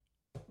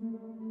Yo,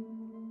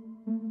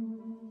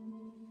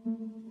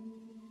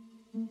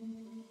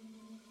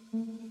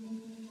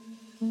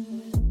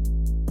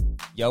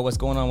 what's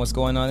going on? What's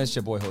going on? It's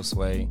your boy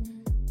Josue.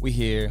 We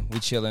here, we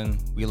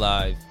chilling, we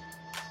live.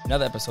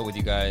 Another episode with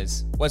you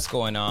guys. What's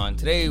going on?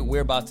 Today we're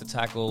about to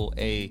tackle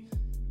a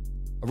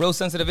real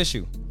sensitive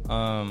issue.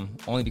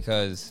 Only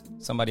because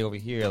somebody over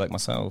here, like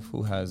myself,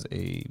 who has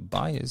a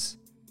bias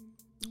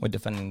with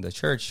defending the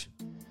church,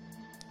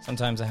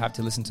 sometimes I have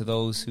to listen to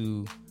those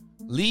who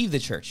leave the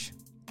church.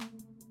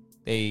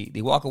 They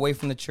walk away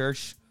from the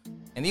church,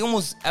 and they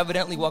almost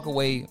evidently walk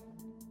away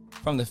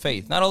from the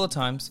faith. Not all the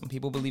time. Some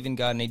people believe in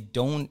God, and they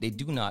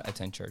do not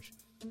attend church.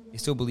 They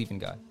still believe in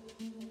God.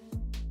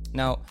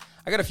 Now,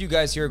 I got a few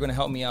guys here who are going to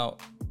help me out,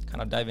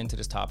 kind of dive into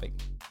this topic.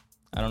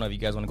 I don't know if you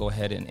guys want to go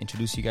ahead and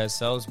introduce you guys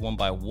selves one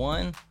by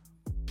one.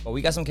 But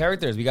we got some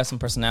characters. We got some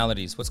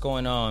personalities. What's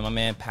going on, my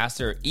man,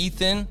 Pastor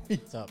Ethan?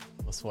 What's up,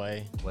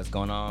 Josue? What's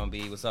going on,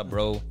 B? What's up,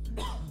 bro?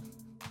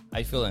 How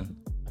you feeling?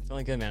 I'm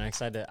feeling good, man. I'm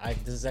excited.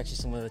 This is actually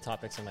some of the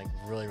topics I'm like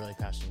really, really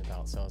passionate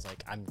about. So I was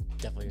like, I'm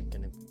definitely going to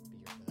be here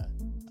for that.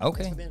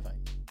 Okay. Thanks for the invite.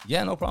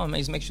 Yeah, no problem, man.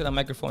 Just make sure that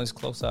microphone is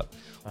close up.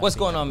 What's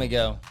going on,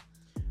 Miguel?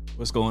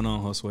 What's going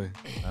on, Josue?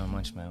 Not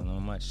much, man. Not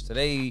much.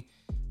 Today,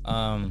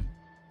 I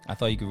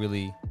thought you could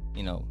really,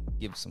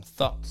 give some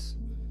thoughts,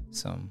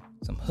 some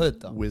hood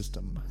thoughts.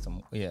 Wisdom.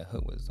 Hood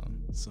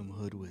wisdom. Some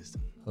hood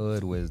wisdom.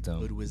 Hood wisdom.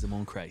 Hood wisdom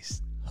on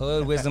Christ.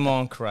 Hood wisdom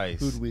on Christ.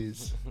 Hood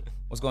whiz.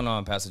 What's going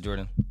on, Pastor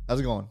Jordan?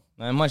 How's it going?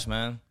 Not much,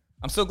 man.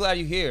 I'm so glad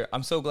you're here.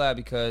 I'm so glad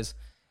because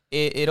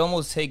it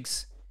almost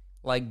takes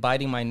like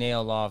biting my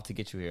nail off to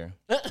get you here.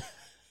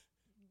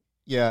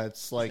 Yeah,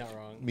 it's like not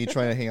wrong. me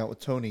trying to hang out with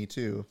Tony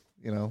too,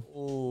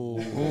 Ooh.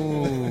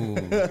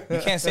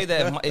 You can't say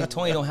that if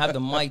Tony don't have the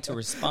mic to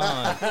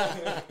respond.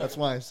 That's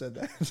why I said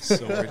that.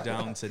 So we're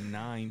down to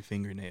 9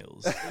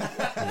 fingernails.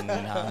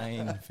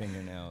 9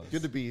 fingernails.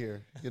 Good to be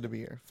here. Good to be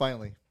here.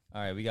 Finally.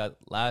 All right, we got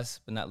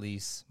last but not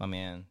least, my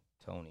man,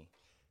 Tony.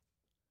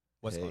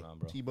 What's Hey. going on,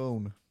 bro?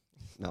 T-Bone.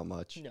 Not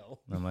much. No.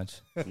 Not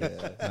much.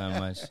 Yeah. Not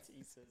much.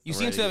 You I'm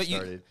seem ready to have get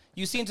started.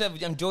 you seem to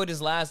have enjoyed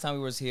this last time we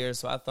was here,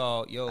 so I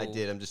thought, I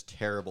did. I'm just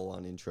terrible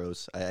on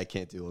intros. I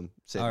can't do them.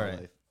 Save All my right.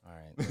 life. All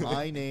right.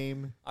 My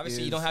name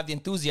Obviously, is you don't have the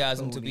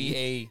enthusiasm to Tony.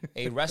 be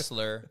a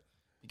wrestler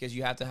because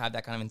you have to have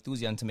that kind of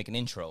enthusiasm to make an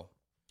intro.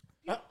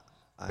 I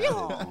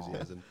have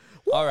enthusiasm.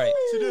 All right.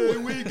 Today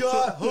we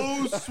got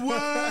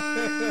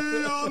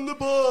Josue on the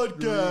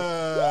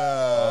podcast.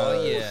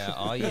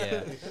 Oh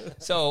yeah.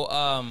 So,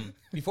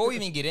 before we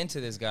even get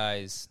into this,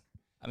 guys,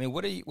 I mean,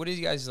 what are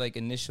you guys' like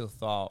initial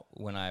thought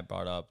when I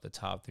brought up the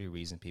top 3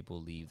 reasons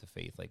people leave the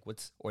faith,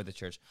 or the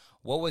church?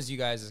 What was you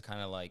guys'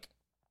 kind of like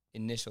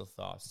initial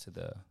thoughts to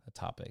the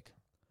topic?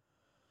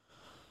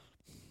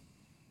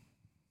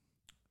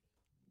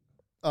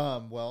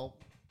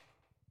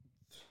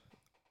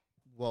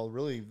 Well,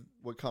 really,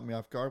 what caught me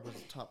off guard was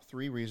the top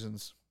 3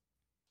 reasons.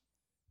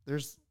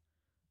 There's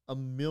a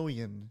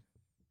million.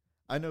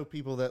 I know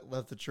people that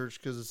left the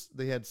church because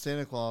they had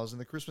Santa Claus in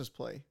the Christmas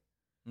play.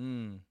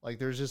 Like,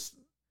 there's just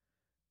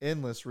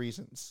endless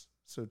reasons.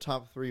 So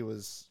top 3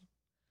 was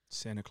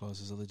Santa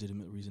Claus is a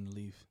legitimate reason to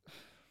leave.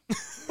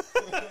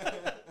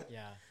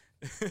 Yeah.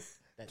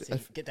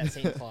 Get that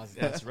same clause.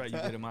 That's right. You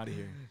get him out of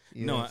here.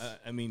 Yes. No,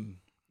 I mean,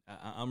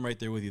 I'm right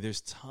there with you.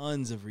 There's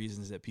tons of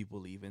reasons that people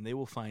leave, and they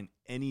will find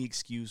any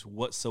excuse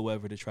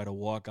whatsoever to try to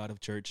walk out of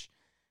church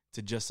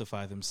to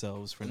justify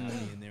themselves for not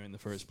being there in the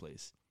first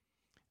place.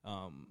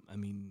 I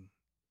mean,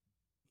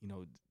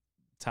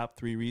 top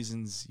 3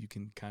 reasons, you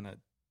can kind of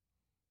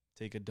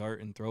take a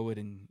dart and throw it,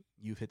 and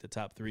you've hit the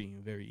top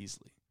 3 very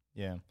easily.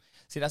 Yeah.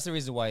 See, that's the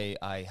reason why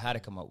I had to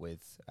come up with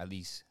at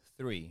least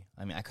 3.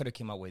 I mean, I could have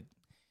came up with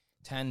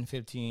 10,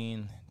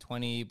 15,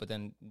 20, but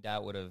then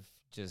that would have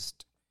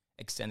just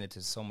extended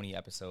to so many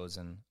episodes.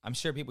 And I'm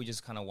sure people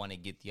just kind of want to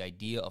get the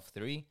idea of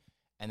 3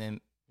 and then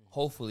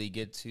hopefully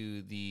get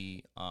to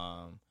the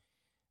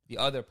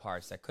other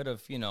parts that could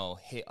have,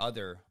 hit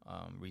other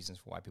reasons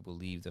for why people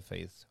leave the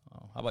faith.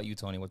 How about you,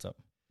 Tony? What's up?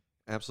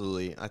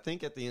 Absolutely. I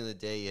think at the end of the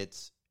day,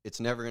 it's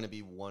never going to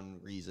be one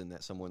reason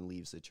that someone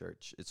leaves the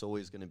church. It's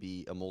always going to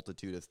be a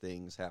multitude of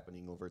things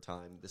happening over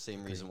time. The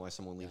same reason why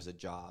someone leaves a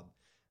job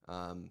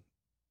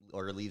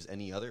or leaves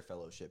any other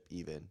fellowship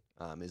even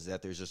is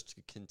that there's just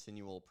a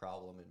continual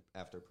problem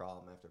after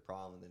problem after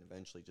problem, and then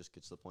eventually just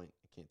gets to the point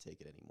I can't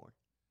take it anymore.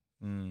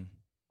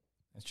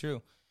 That's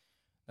true.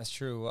 That's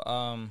true.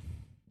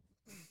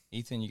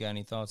 Ethan, you got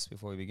any thoughts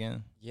before we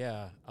begin?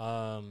 Yeah.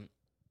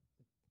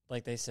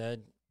 Like they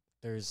said,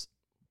 there's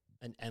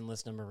an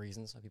endless number of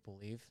reasons why people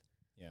leave.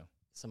 Yeah.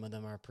 Some of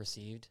them are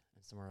perceived,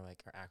 and some are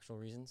like our actual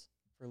reasons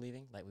for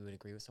leaving. Like we would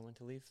agree with someone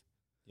to leave.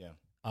 Yeah.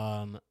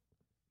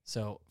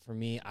 So for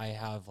me, I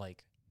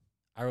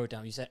wrote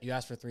down. You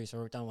asked for 3, so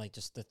I wrote down like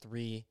just the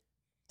 3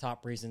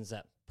 top reasons,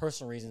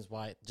 personal reasons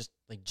why, just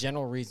like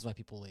general reasons why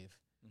people leave.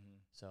 Mm-hmm.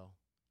 So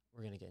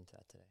we're gonna get into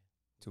that today.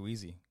 Too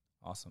easy.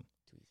 Awesome.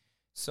 Too easy.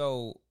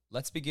 So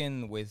let's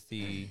begin with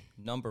the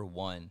number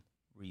 1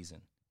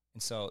 reason.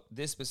 And so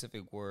this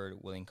specific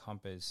word will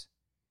encompass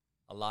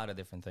a lot of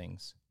different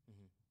things,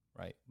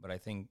 right? But I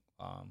think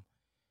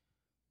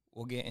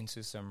we'll get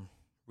into some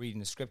reading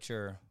the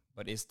scripture,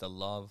 but it's the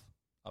love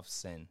of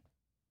sin.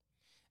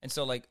 And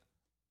so, like,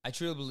 I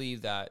truly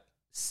believe that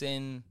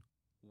sin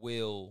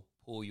will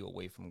pull you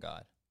away from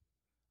God.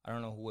 I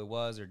don't know who it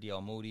was, or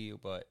D.L. Moody,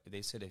 but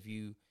they said if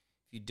you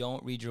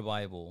don't read your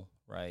Bible,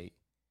 right,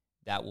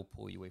 that will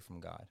pull you away from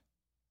God.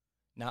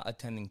 Not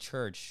attending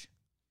church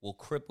will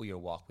cripple your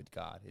walk with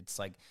God. It's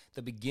like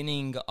the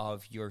beginning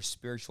of your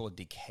spiritual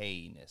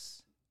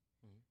decayness.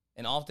 Mm-hmm.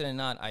 And often than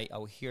not, I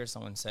will hear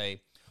someone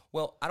say,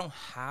 well, I don't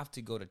have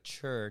to go to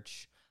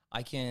church.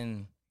 I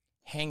can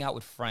hang out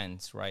with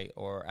friends, right?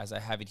 Or as I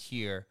have it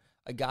here,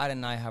 God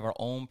and I have our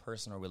own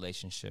personal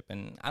relationship.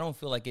 And I don't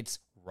feel like it's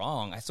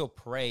wrong. I still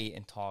pray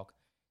and talk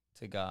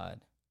to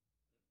God.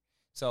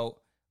 So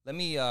let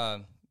me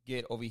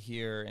get over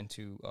here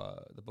into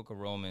the book of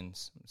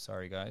Romans.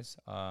 Sorry, guys.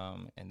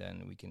 And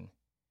then we can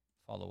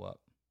follow up.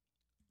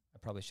 I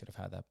probably should have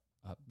had that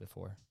up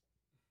before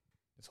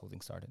this whole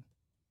thing started.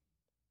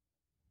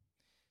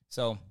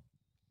 So,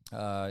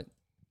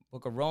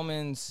 book of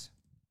Romans,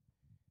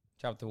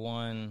 chapter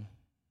 1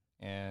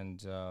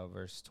 and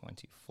verse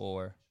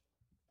 24.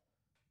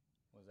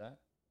 What was that?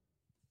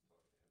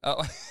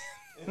 Oh.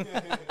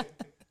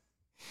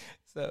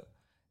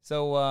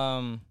 So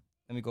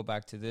let me go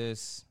back to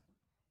this.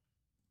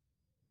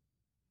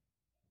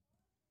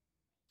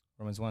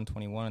 Romans 1,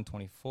 21 and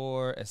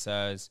 24, it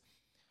says,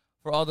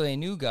 for although they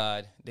knew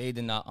God, they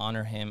did not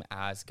honor him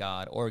as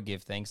God or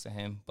give thanks to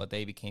him, but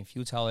they became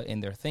futile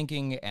in their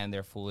thinking, and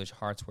their foolish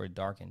hearts were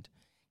darkened.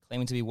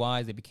 Claiming to be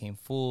wise, they became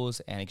fools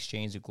and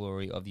exchanged the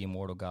glory of the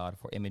immortal God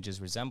for images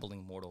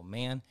resembling mortal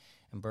man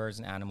and birds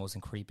and animals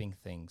and creeping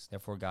things.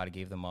 Therefore God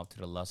gave them up to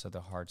the lust of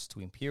their hearts, to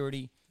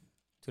impurity,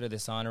 to the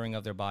dishonoring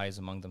of their bodies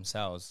among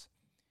themselves.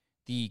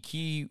 The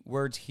key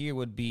words here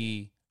would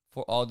be,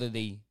 for although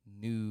they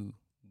knew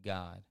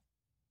God.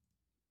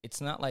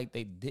 It's not like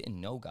they didn't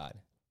know God.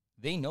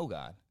 They know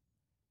God,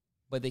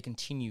 but they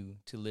continue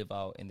to live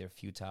out in their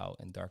futile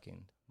and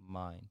darkened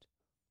mind.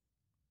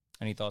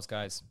 Any thoughts,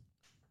 guys?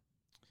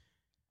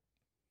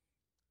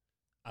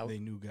 They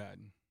knew God,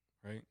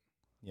 right?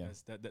 Yeah.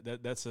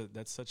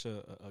 That's such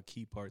a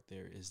key part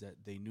there, is that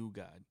they knew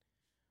God.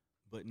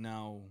 But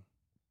now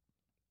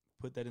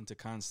put that into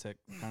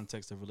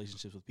context of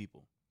relationships with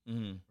people,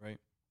 right?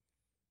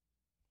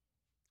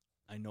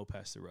 I know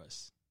Pastor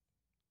Russ,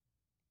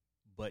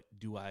 but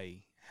do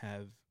I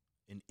have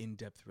an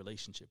in-depth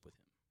relationship with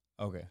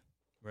him? Okay.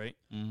 Right?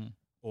 Mm-hmm.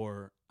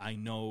 Or I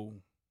know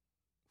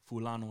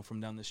Fulano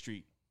from down the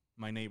street,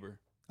 my neighbor.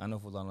 I know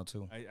Fulano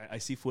too. I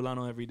see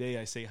Fulano every day.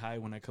 I say hi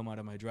when I come out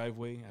of my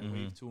driveway. I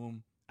wave to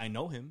him. I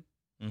know him,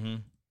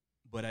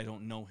 but I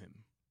don't know him.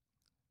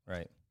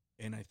 Right.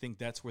 And I think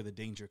that's where the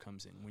danger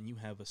comes in. When you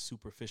have a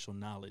superficial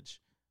knowledge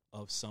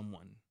of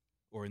someone,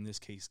 or in this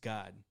case,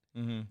 God,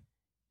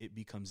 it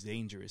becomes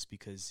dangerous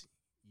because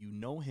you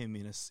know him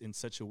in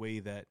such a way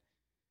that,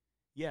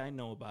 yeah, I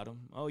know about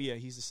him. Oh yeah,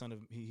 he's the son of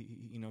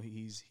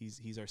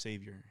he's our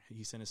savior.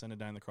 He sent his son to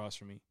die on the cross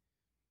for me.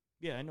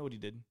 Yeah, I know what he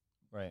did.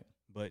 Right.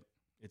 But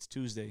it's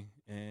Tuesday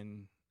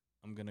and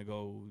I'm gonna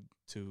go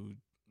to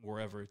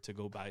wherever to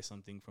go buy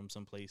something from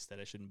some place that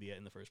I shouldn't be at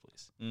in the first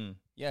place.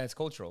 Yeah, it's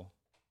cultural.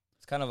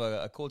 It's kind of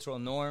a cultural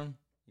norm.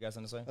 You guys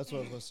understand? That's what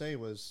I was going to say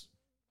was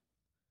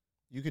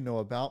you can know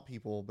about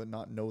people but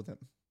not know them.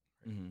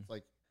 It's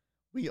like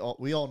we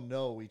all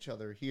know each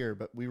other here,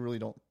 but we really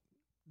don't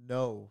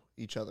know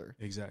each other.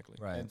 Exactly.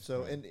 Right. And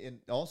so, and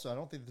also, I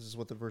don't think this is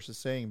what the verse is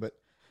saying, but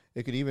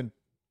it could even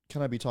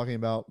kind of be talking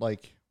about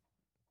like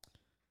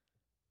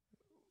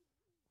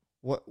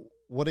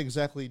what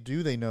exactly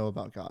do they know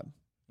about God?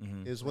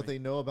 Is what they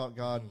know about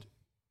God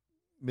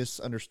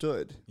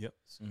misunderstood? Yep.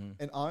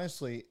 And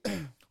honestly,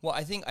 well,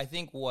 I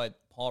think what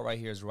Paul right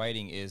here is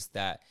writing is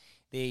that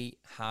they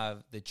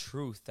have the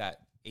truth that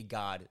a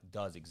God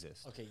does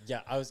exist. Okay,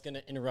 yeah, I was going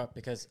to interrupt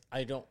because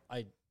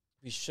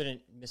we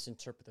shouldn't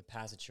misinterpret the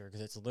passage here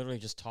because it's literally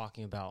just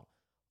talking about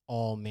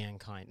all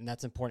mankind, and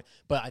that's important.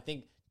 But I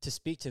think to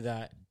speak to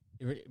that,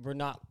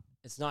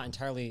 it's not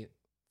entirely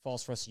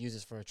false for us to use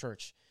this for a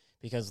church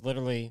because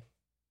literally,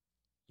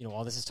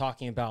 all this is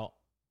talking about,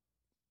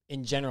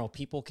 in general,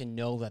 people can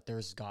know that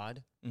there's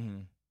God,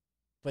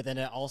 but then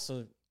it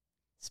also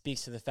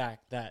speaks to the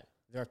fact that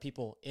there are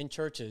people in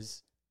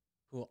churches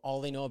who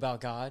all they know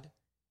about God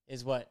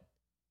is what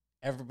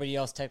everybody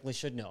else technically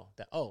should know,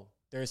 that,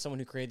 there is someone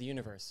who created the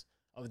universe.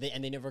 They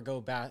never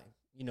go back,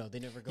 they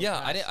never go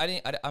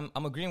back.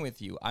 I'm agreeing with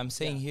you. I'm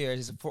saying here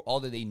is for all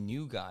that they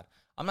knew God.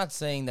 I'm not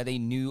saying that they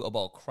knew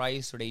about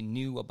Christ or they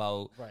knew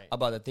about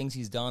the things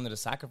he's done or the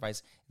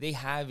sacrifice. They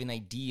have an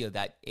idea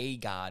that a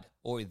God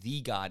or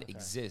the God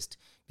exists.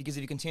 Because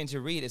if you continue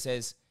to read, it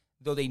says,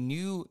 though they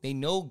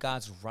know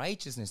God's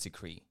righteousness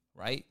decree,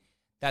 right?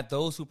 That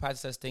those who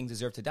practice such things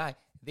deserve to die.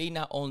 They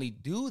not only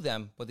do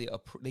them, but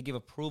they give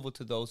approval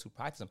to those who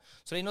practice them.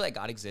 So they know that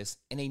God exists,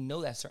 and they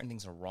know that certain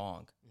things are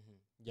wrong.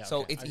 Yeah,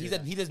 so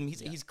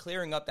he's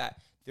clearing up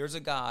that there's a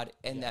God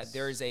and that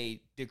there is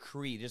a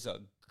decree. There's a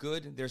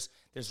good,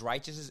 there's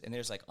righteousness, and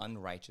there's like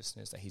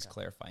unrighteousness that he's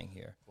clarifying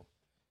here. Cool.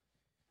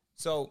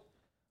 So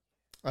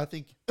I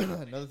think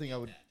another thing I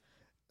would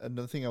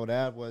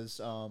add was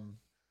I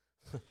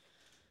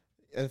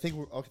think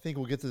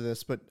we'll get to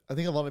this, but I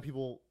think a lot of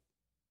people,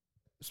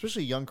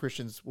 especially young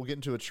Christians, will get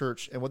into a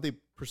church and what they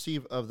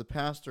perceive of the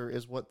pastor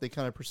is what they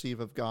kind of perceive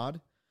of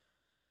God.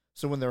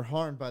 So when they're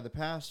harmed by the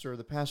pastor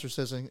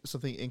says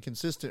something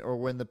inconsistent, or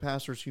when the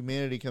pastor's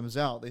humanity comes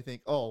out, they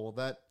think, "Oh, well,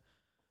 that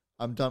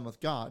I'm done with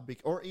God,"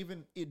 or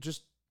even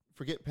just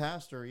forget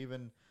pastor,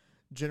 even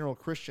general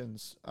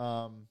Christians.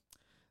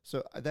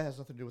 So that has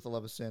nothing to do with the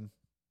love of sin.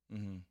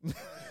 Mm-hmm.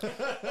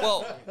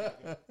 Well,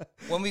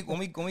 when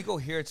we go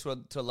here to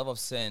a love of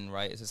sin,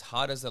 right? It says,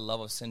 how does the love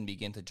of sin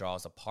begin to draw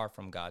us apart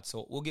from God?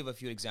 So we'll give a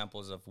few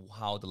examples of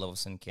how the love of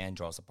sin can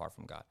draw us apart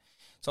from God.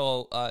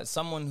 So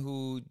someone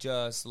who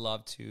just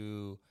loved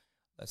to,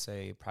 let's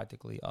say,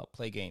 practically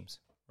play games,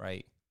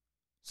 right?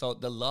 So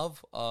the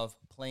love of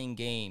playing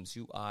games,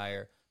 you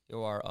are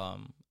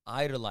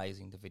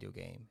idolizing the video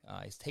game.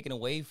 It's taken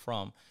away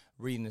from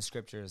reading the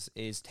scriptures,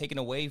 is taken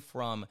away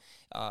from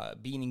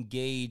being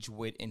engaged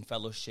with in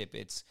fellowship.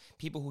 It's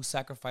people who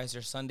sacrifice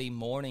their Sunday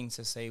mornings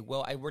to say,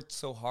 well, I worked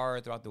so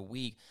hard throughout the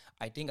week.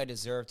 I think I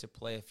deserve to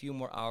play a few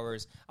more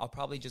hours. I'll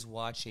probably just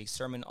watch a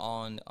sermon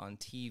on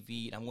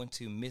TV, and I'm going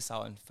to miss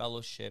out on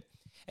fellowship.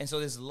 And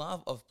so this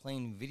love of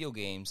playing video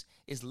games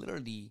is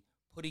literally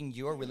putting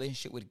your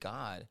relationship with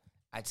God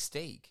at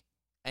stake.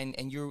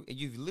 And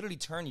you've literally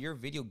turned your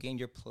video game,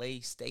 your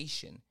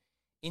PlayStation,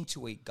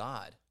 into a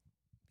god,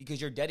 because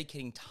you're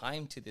dedicating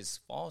time to this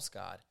false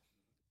god.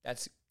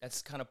 That's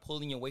kind of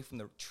pulling you away from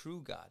the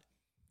true God.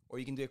 Or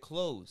you can do it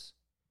close.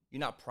 You're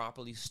not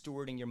properly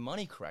stewarding your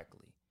money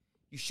correctly.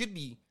 You should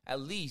be at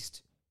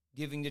least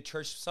giving the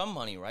church some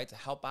money, right, to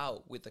help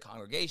out with the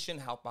congregation,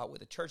 help out with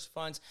the church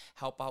funds,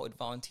 help out with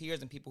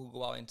volunteers and people who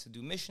go out and to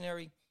do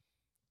missionary.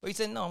 But you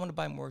said, no, I'm going to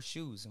buy more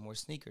shoes and more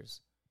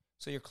sneakers.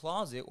 So your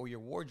closet or your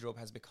wardrobe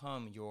has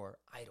become your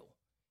idol.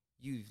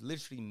 You've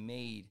literally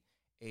made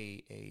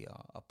a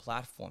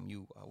platform.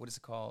 What is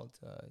it called?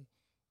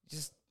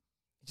 Just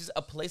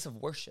a place of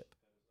worship.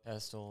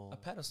 Pedestal. A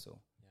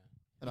pedestal.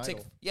 An You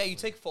idol. you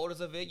take photos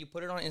of it. You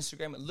put it on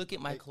Instagram. And look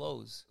at my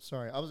clothes.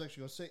 Sorry, I was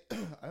actually going to say,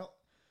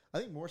 I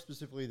think more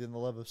specifically than the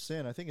love of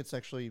sin, I think it's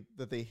actually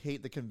that they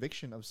hate the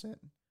conviction of sin.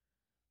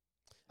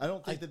 I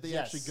don't think that they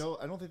yes.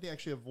 I don't think they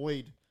actually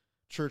avoid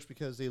church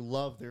because they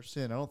love their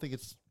sin. I don't think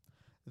it's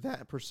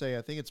that per se.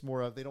 I think it's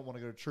more of they don't want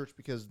to go to church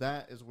because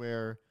that is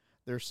where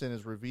their sin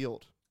is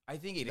revealed. I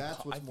think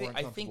That's what's more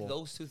I think uncomfortable.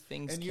 those two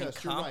things And can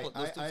yes, you're right.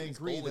 those two I things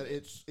agree go with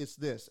that it's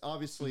this.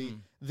 Obviously,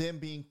 them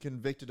being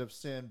convicted of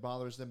sin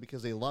bothers them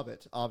because they love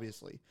it,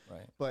 obviously.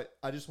 Right. But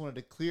I just wanted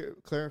to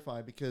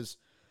clarify because,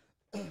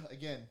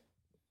 again,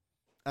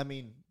 I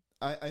mean,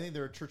 I think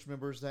there are church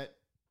members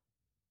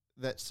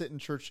that sit in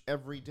church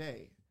every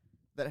day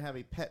that have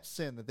a pet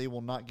sin that they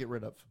will not get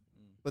rid of.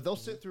 But they'll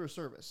sit through a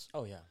service.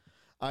 Oh yeah.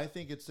 I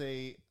think it's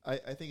I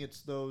think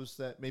it's those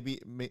that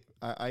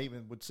I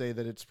even would say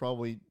that it's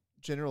probably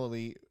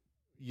generally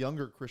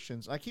younger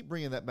Christians. I keep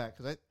bringing that back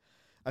because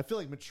I feel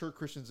like mature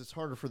Christians, it's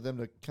harder for them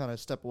to kind of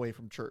step away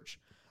from church.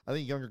 I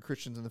think younger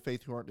Christians in the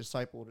faith who aren't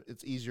discipled,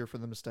 it's easier for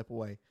them to step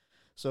away.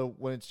 So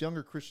when it's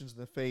younger Christians in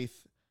the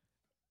faith,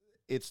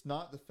 it's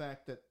not the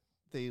fact that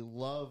they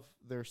love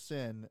their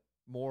sin,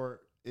 more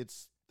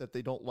it's that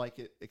they don't like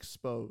it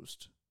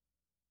exposed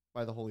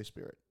by the Holy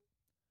Spirit.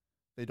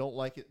 They don't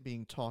like it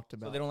being talked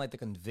about. So they don't like the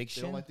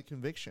conviction? They don't like the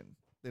conviction.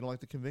 They don't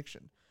like the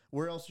conviction.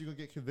 Where else are you going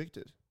to get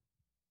convicted?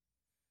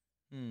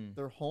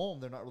 They're home.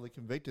 They're not really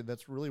convicted.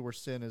 That's really where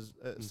sin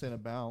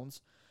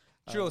abounds.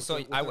 True. So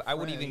with I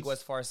would even friends. go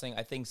as far as saying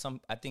I think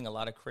a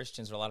lot of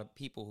Christians or a lot of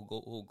people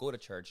who go to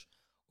church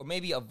or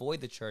maybe avoid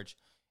the church,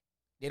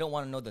 they don't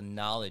want to know the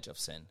knowledge of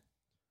sin.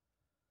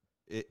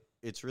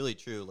 It's really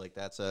true. Like,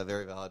 that's a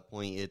very valid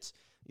point.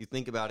 You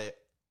think about it.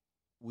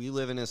 We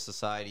live in a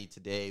society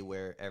today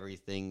where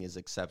everything is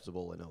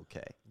acceptable and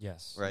okay.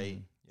 Yes.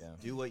 Right? Yeah.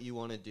 Do what you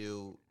want to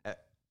do.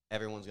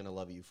 Everyone's going to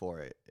love you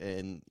for it.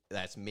 And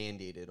that's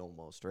mandated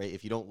almost, right?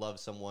 If you don't love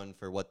someone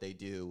for what they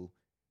do,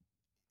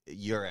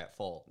 you're at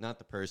fault, not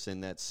the person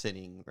that's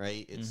sinning,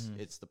 right?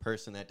 It's the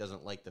person that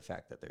doesn't like the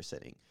fact that they're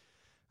sinning.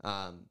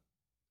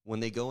 When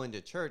they go into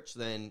church,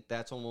 then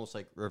that's almost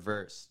like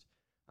reversed.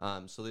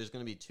 So there's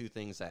going to be two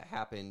things that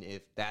happen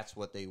if that's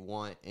what they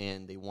want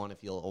and they want to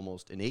feel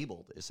almost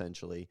enabled,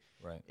 essentially.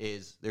 Right.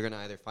 Is they're going to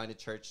either find a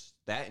church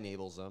that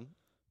enables them,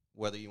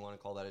 whether you want to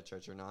call that a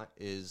church or not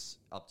is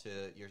up to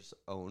your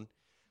own.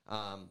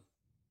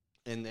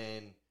 And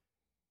then,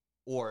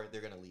 or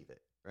they're going to leave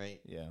it, right?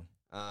 Yeah.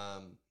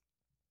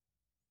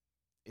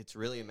 It's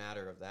really a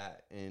matter of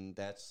that. And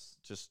that's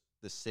just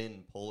the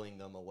sin pulling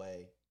them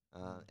away.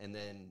 And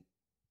then,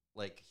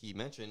 like he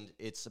mentioned,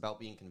 it's about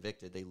being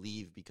convicted. They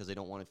leave because they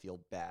don't want to feel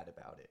bad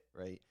about it,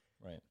 right?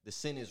 Right. The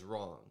sin is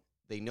wrong.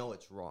 They know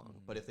it's wrong.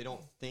 But if they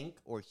don't think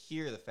or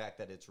hear the fact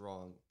that it's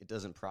wrong, it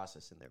doesn't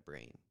process in their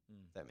brain.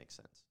 If that makes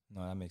sense.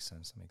 No, that makes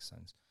sense.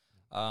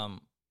 I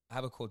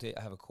have a quote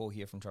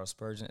here from Charles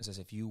Spurgeon. It says,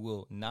 if you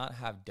will not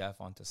have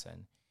death unto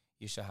sin,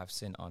 you shall have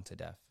sin unto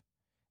death.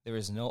 There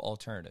is no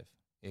alternative.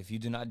 If you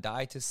do not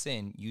die to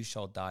sin, you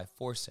shall die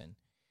for sin.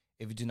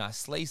 If you do not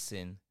slay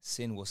sin,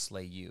 sin will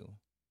slay you.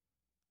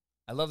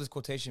 I love this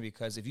quotation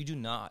because if you do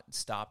not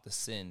stop the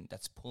sin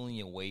that's pulling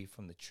you away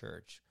from the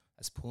church,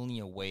 that's pulling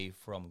you away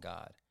from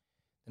God,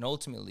 then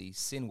ultimately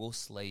sin will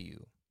slay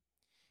you.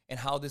 And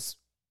how this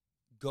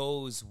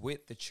goes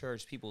with the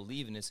church, people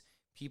leaving, is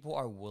people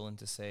are willing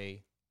to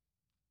say,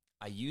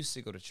 I used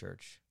to go to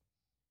church.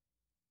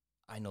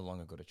 I no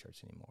longer go to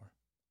church anymore.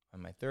 I'm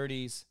in my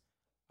 30s.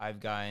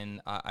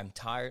 I'm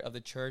tired of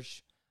the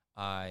church.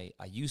 I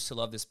used to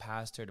love this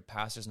pastor. The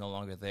pastor's no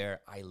longer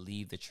there. I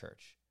leave the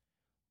church.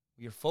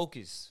 Your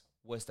focus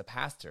was the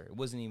pastor. It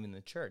wasn't even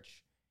the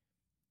church.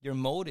 Your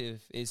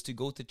motive is to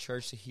go to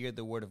church to hear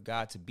the word of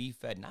God, to be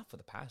fed, not for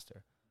the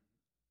pastor.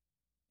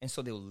 And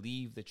so they'll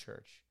leave the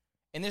church.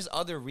 And there's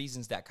other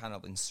reasons that kind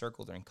of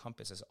encircle or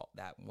encompass as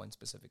that one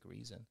specific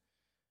reason.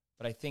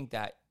 But I think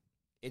that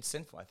it's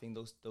sinful. I think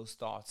those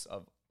thoughts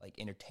of like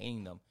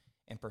entertaining them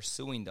and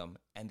pursuing them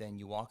and then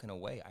you walking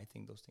away, I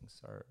think those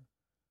things are...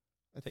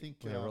 I think...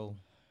 play a role.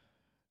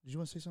 Did you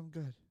want to say something?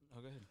 Go ahead.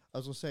 Oh, go ahead. I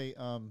was going to say...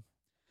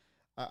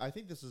 I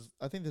think this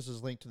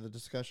is linked to the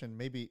discussion.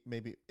 Maybe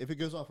if it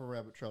goes off a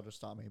rabbit trail, just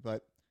stop me.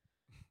 But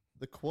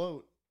the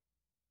quote,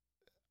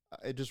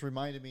 it just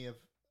reminded me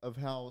of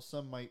how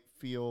some might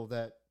feel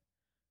that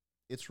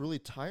it's really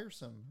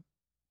tiresome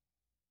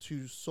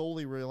to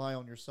solely rely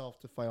on yourself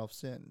to fight off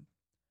sin.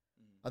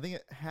 I think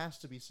it has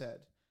to be said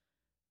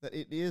that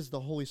it is the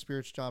Holy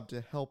Spirit's job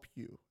to help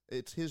you.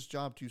 It's His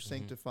job to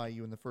sanctify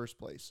you in the first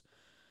place.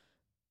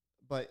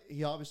 But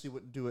He obviously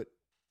wouldn't do it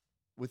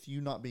with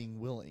you not being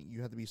willing.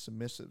 You have to be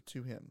submissive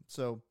to Him.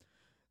 So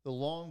the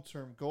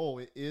long-term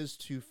goal is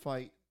to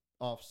fight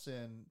off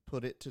sin,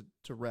 put it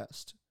to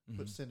rest,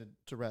 put sin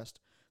to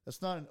rest.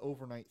 That's not an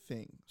overnight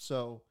thing.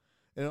 So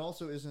it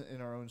also isn't in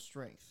our own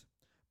strength.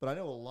 But I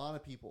know a lot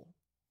of people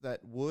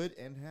that would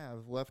and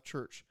have left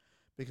church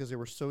because they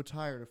were so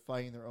tired of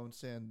fighting their own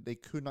sin, they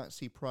could not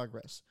see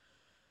progress.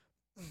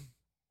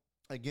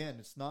 Again,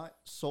 it's not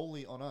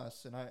solely on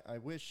us, and I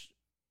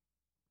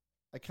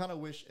kind of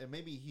wish, and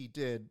maybe he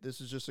did, this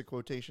is just a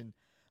quotation,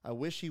 I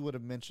wish he would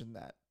have mentioned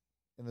that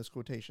in this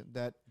quotation,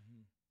 that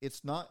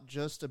it's not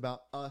just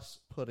about us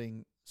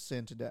putting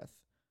sin to death.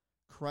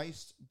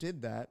 Christ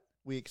did that,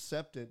 we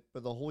accept it,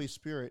 but the Holy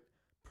Spirit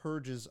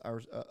purges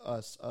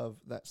us of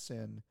that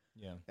sin.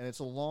 Yeah. And it's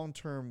a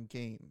long-term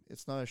game.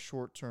 It's not a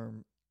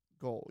short-term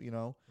goal, you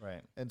know?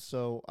 Right. And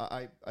so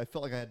I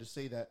felt like I had to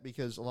say that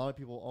because a lot of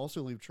people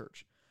also leave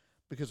church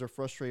because they're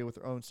frustrated with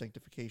their own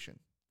sanctification.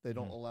 They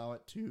don't allow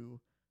it to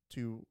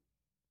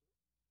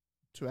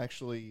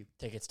actually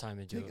take its time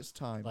and do take it. its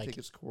time, Like, take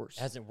its course.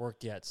 It hasn't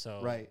worked yet,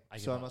 so Right. I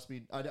give So I up. must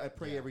be. I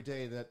pray every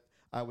day that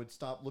I would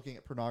stop looking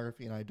at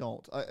pornography, and I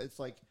don't. It's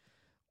like,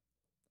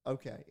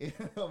 okay.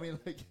 I mean,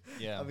 like,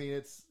 Yeah. I mean,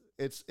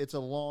 it's a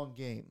long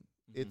game.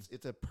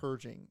 It's a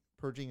purging.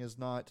 Purging is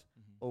not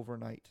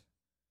overnight,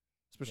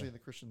 especially in the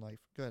Christian life.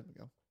 Go ahead,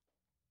 Miguel.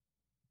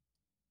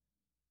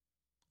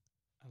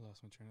 I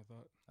lost my train of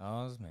thought.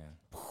 Oh man,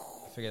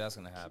 I figured that's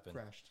gonna happen.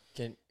 Crashed.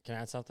 Can I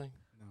add something?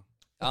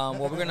 No.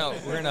 Well, we're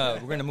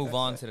gonna move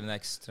on to the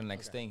next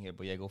thing here.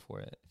 But yeah, go for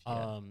it. if you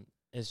can.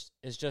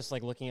 It's just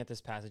like looking at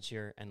this passage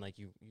here and like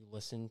you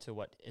listen to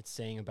what it's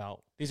saying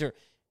about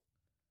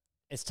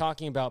it's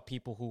talking about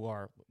people who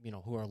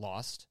are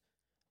lost.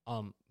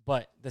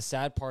 But the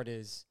sad part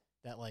is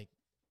that like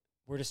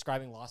we're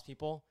describing lost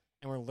people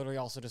and we're literally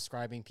also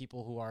describing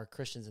people who are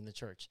Christians in the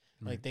church.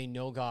 Right. Like they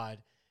know God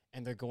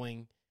and they're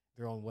going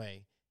their own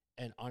way.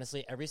 And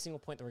honestly, every single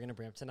point that we're going to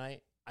bring up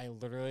tonight, I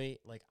literally,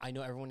 like, I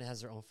know everyone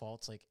has their own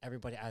faults. Like,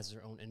 everybody has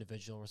their own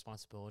individual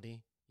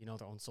responsibility, their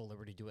own soul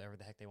liberty, do whatever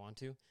the heck they want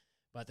to.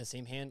 But at the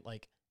same hand,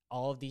 like,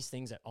 all of these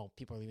things that,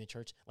 people are leaving the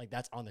church, like,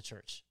 that's on the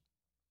church.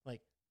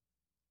 Like,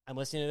 I'm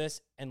listening to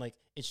this, and, like,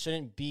 it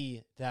shouldn't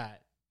be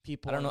that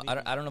people I don't know. are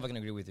leaving- I don't know if I can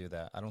agree with you with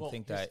that. I don't Well,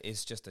 think here's- that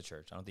it's just the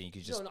church. I don't think you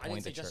could just No, I point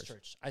didn't say the just church.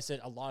 church. I said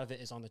a lot of it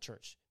is on the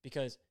church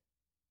because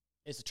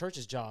it's the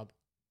church's job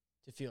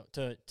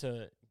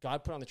to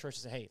God put on the church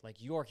to say, hey,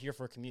 like you are here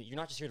for a community. You're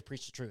not just here to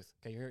preach the truth.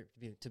 Okay, you're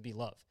here to be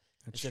love.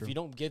 And That's so true. if you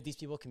don't give these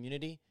people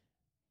community,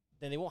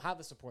 then they won't have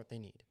the support they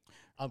need.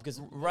 Because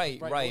Right,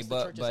 most of the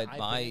but churches I've been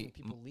my- in, when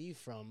people leave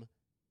from,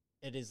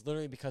 it is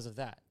literally because of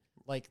that.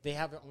 Like they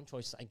have their own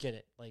choices. I get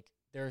it. Like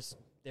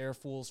they're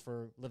fools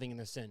for living in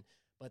their sin.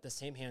 But at the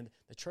same hand,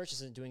 the church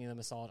isn't doing them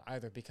a solid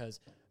either because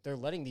they're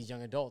letting these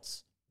young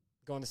adults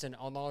go in the sin.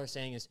 All they're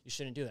saying is you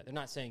shouldn't do that. They're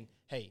not saying,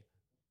 hey,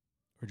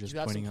 Or just you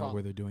have some pointing out problem.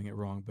 where they're doing it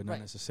wrong, but not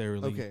Right.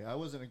 necessarily. Okay, I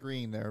wasn't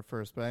agreeing there at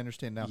first, but I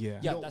understand now. Yeah. You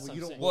Yeah, don't, that's what you I'm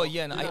don't saying. Well, walk,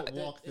 yeah, and you I- don't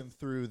walk them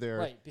through their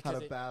Right, how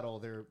because to battle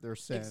their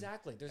sin.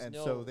 exactly. There's And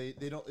no so they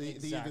don't they either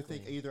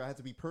think Exactly. either I have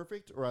to be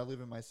perfect or I live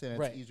in my sin.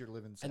 Right. It's easier to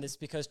live in sin. And it's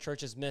because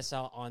churches miss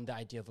out on the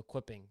idea of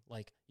equipping.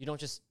 Like, you don't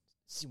just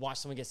watch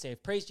someone get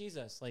saved. Praise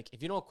Jesus. Like,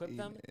 if you don't equip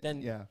them,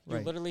 then yeah, you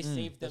right. literally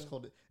save them. That's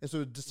called it. And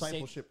so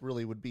discipleship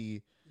really would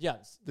be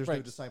Yes. there's no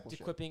right.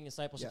 discipleship. Equipping,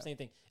 discipleship, Yeah. same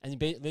thing. And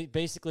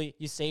basically,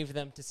 you save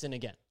them to sin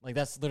again. Like,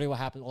 that's literally what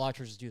happens. A lot of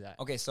churches do that.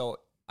 Okay, so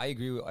I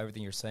agree with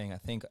everything you're saying. I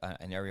think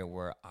an area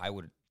where I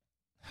would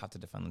have to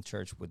defend the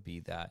church would be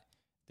that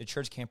the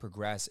church can't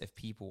progress if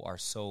people are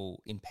so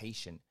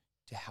impatient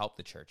to help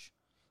the church.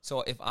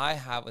 So if I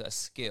have a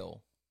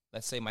skill,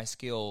 let's say my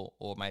skill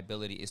or my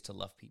ability is to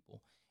love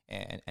people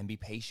and be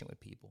patient with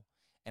people,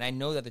 and I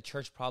know that the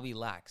church probably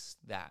lacks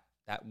that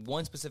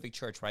one specific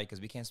church, right?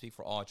 Because we can't speak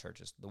for all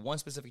churches. The one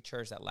specific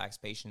church that lacks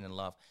patience and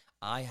love,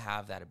 I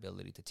have that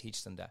ability to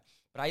teach them that.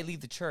 But I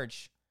leave the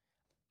church,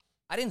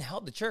 I didn't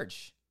help the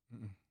church.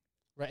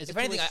 Right. It's If a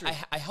two-way anything,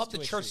 street. I helped the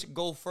It's a church two-way street.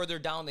 go further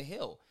down the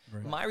hill.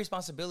 Right. My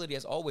responsibility,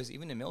 as always,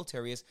 even in the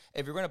military, is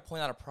if you're going to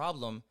point out a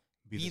problem,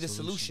 be the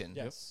solution.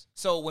 Yes.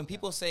 So when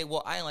people say,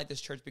 "Well, I didn't like this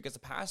church because the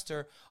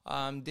pastor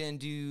didn't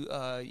do,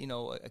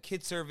 a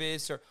kid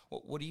service," or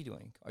what are you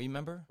doing? Are you a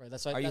member? Right.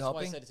 That's why. Are you That's why I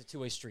helping? said it's a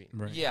two-way street.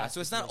 Right. Yeah. It's So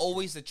a it's not two-way street.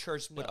 always the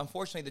church, but No.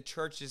 unfortunately, the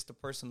church is the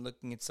person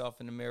looking itself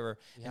in the mirror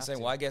We and have saying,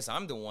 to. "Well, I guess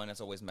I'm the one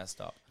that's always messed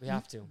up." We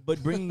have to.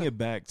 But bringing it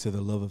back to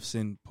the love of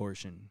sin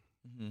portion,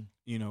 Mm-hmm.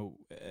 you know,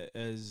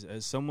 as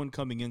someone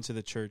coming into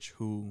the church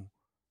who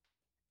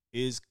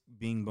is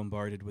being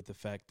bombarded with the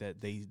fact that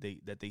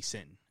they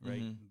sin,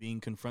 right? Mhm. Being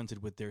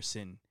confronted with their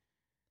sin,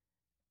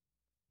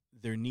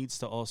 there needs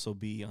to also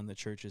be on the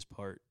church's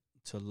part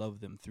to love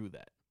them through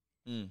that.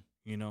 Mm.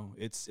 You know,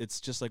 it's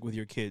just like with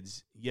your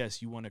kids.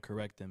 Yes, you want to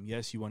correct them.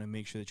 Yes, you want to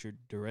make sure that you're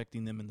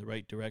directing them in the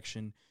right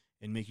direction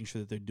and making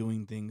sure that they're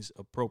doing things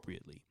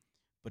appropriately.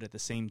 But at the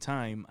same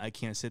time, I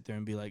can't sit there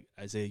and be like,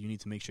 Isaiah, you need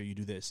to make sure you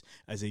do this.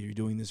 Isaiah, you're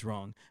doing this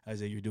wrong.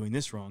 Isaiah, you're doing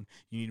this wrong.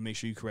 You need to make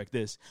sure you correct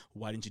this.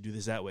 Why didn't you do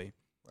this that way?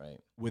 Right.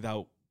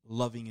 Without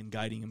loving and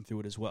guiding him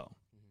through it as well.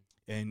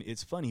 And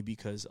it's funny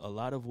because a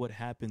lot of what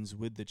happens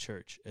with the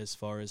church as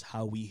far as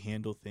how we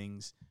handle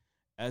things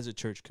as a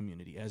church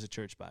community, as a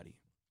church body,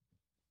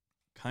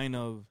 kind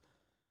of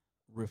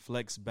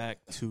reflects back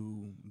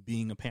to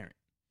being a parent,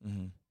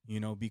 Mm-hmm. you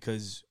know,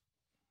 because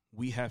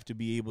we have to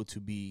be able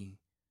to be,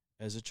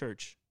 as a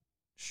church,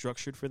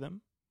 structured for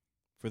them,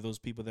 for those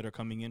people that are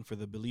coming in, for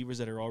the believers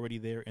that are already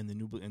there and the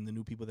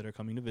new people that are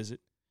coming to visit,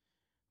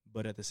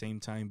 but at the same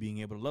time being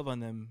able to love on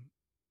them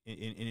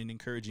in an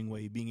encouraging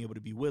way, being able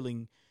to be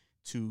willing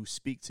to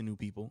speak to new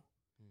people,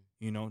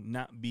 you know,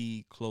 not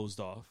be closed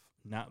off,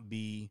 not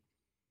be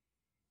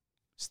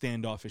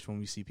standoffish when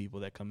we see people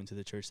that come into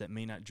the church that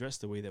may not dress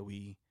the way that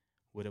we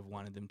would have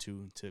wanted them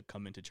to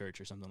come into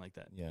church or something like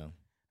that. Yeah.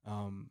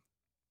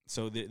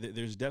 So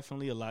there's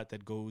definitely a lot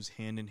that goes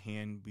hand in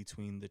hand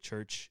between the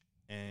church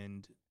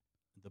and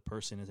the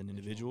person as an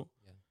individual,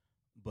 Yeah.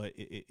 but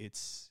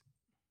it's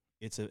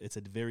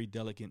a very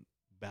delicate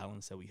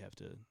balance that we have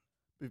to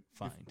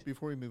find.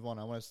 Before we move on,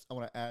 I want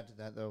to add to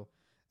that though,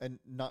 and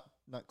not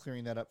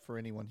clearing that up for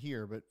anyone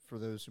here, but for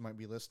those who might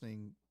be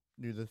listening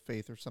new to the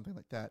faith or something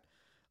like that,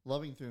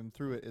 loving them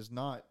through it is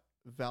not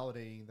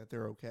validating that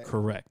they're okay.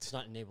 Correct. It's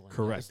not enabling.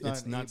 Correct. It's not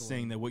It's not enabling.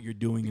 saying that what you're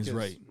doing is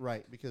right.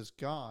 Right, because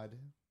God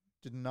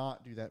did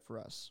not do that for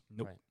us.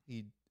 Nope.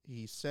 Right.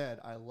 He said,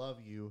 "I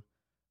love you,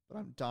 but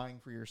I'm dying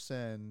for your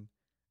sin,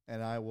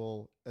 and I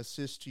will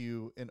assist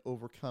you in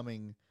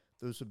overcoming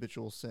those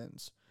habitual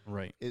sins."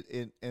 Right.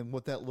 And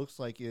what that looks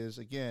like is,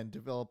 again,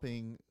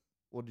 developing.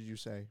 What did you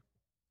say?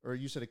 Or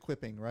you said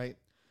equipping, right?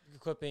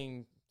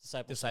 Equipping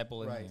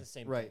Disciple. Right. The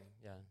same Right. thing.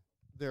 Yeah.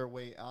 Their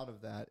way out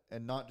of that,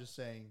 and not just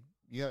saying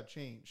you got to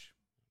change.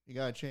 You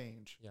got to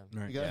change. Yeah. You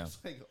Right. got to Yeah.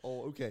 say,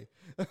 "Oh, okay."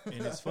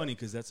 And it's funny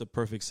because that's a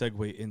perfect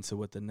segue into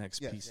what the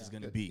next Yes. piece is Yeah.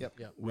 going to Good. be, Yep.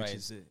 Yep. which Right.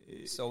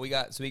 is So we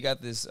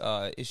got this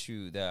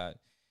issue that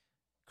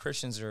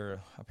Christians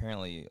are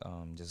apparently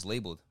just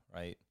labeled,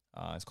 right?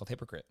 It's called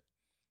hypocrite.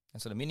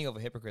 And so the meaning of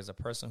a hypocrite is a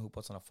person who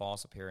puts on a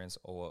false appearance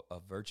or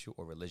a virtue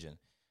or religion,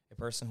 a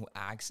person who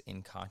acts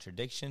in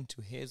contradiction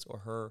to his or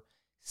her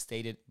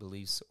stated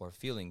beliefs or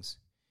feelings.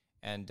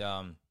 And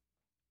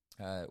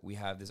we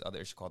have this other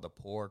issue called the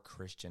poor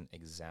Christian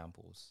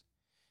examples.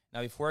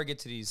 Now, before I get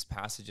to these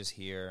passages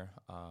here,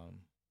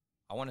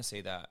 I want to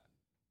say that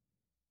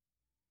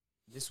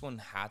this one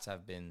had to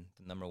have been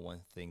the number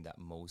one thing that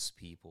most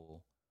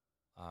people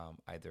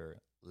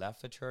either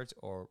left the church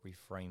or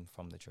refrained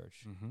from the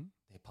church. Mm-hmm.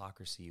 The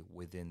hypocrisy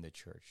within the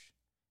church.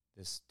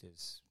 This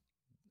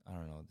I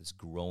don't know, this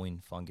growing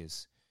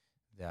fungus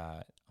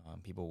that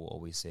people will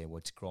always say,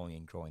 what's growing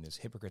and growing. There's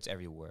hypocrites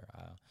everywhere.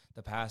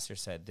 The pastor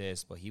said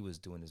this, but he was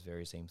doing this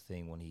very same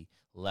thing when he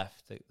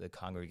left the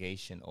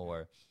congregation.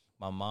 Or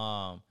my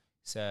mom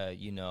said,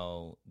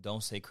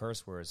 don't say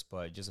curse words,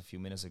 but just a few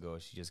minutes ago,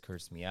 she just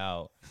cursed me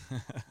out.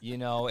 And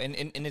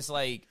it's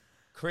like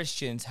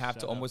Christians have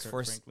to almost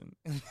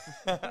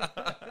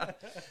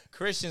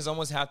Christians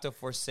almost have to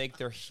forsake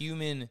their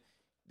human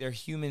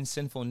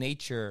sinful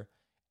nature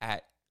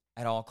at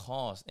all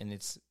costs, and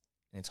it's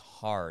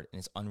hard and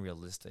it's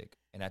unrealistic,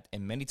 and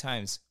many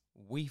times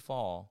we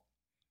fall,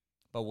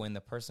 but when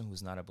the person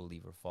who's not a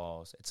believer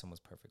falls, it's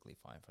almost perfectly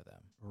fine for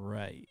them.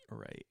 Right.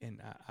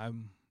 And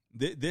I'm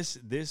this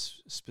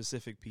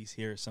specific piece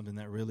here is something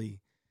that really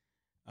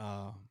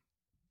kind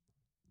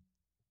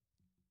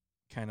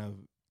of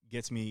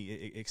gets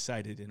me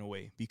excited in a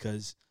way,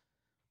 because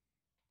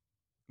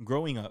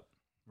growing up,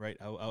 right,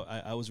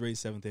 I was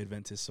raised Seventh-day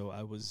Adventist, so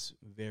I was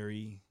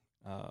very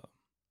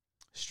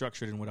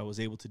structured in what I was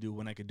able to do,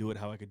 when I could do it,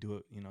 how I could do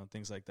it, you know,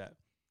 things like that.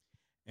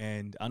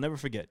 And I'll never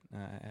forget,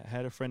 I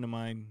had a friend of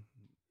mine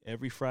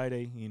every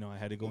Friday, you know, I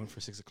had to go in for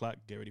 6 o'clock,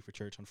 get ready for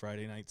church on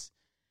Friday nights.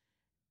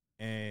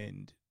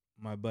 And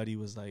my buddy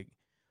was like,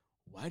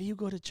 why do you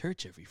go to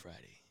church every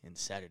Friday and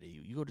Saturday?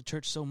 You go to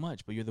church so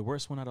much, but you're the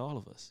worst one out of all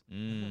of us.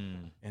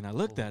 And I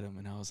looked at him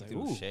and I was like,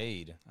 Threw ooh.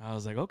 shade. I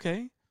was like,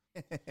 okay.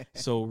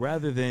 So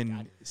rather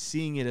than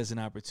seeing it as an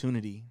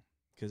opportunity,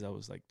 because I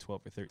was like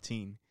 12 or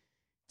 13,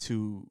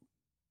 to,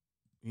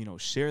 you know,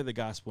 share the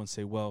gospel and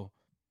say, well,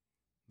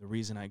 the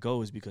reason I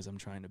go is because I'm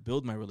trying to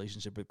build my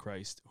relationship with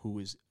Christ, who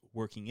is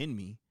working in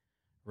me,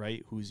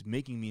 right? Who's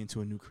making me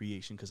into a new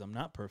creation, because I'm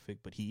not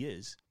perfect, but he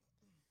is.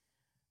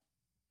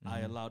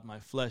 I allowed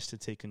my flesh to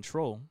take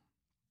control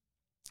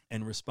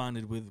and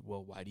responded with,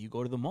 well, why do you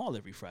go to the mall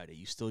every Friday?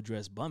 You still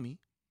dress bummy.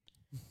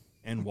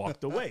 And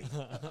walked away.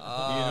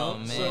 Oh,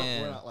 you know?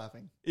 man. We're not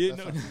laughing. You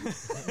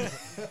That's know?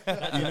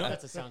 not- You know?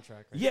 That's a soundtrack.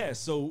 Right Yeah, there.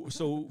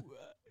 so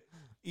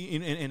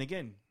and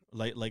again,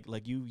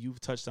 like you've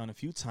touched on a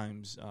few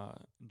times,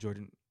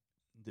 Jordan,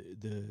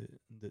 the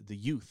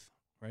youth,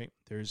 right?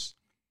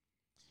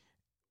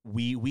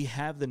 We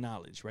have the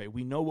knowledge, right?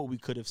 We know what we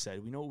could have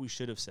said, we know what we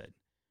should have said,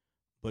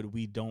 but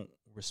we don't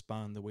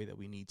respond the way that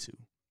we need to.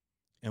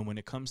 And when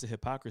it comes to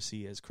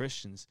hypocrisy as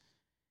Christians,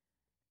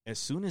 as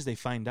soon as they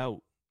find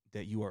out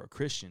that you are a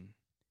Christian,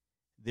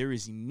 there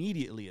is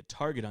immediately a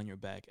target on your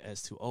back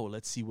as to, oh,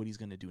 let's see what he's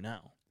going to do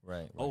now.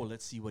 Right. Oh,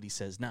 let's see what he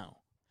says now.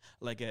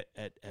 Like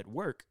at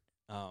work,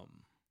 I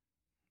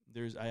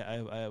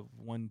have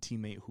one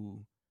teammate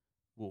who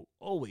will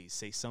always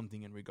say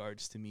something in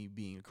regards to me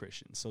being a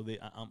Christian. So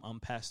I'm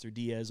Pastor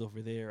Diaz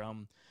over there.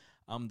 I'm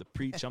the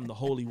preach. I'm the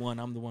holy one.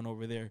 I'm the one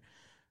over there.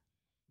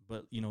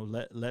 But you know,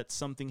 let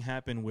something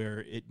happen where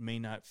it may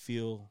not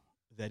feel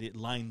that it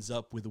lines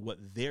up with what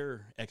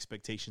their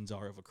expectations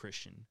are of a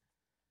Christian.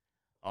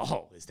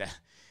 Oh,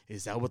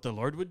 is that what the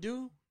Lord would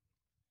do?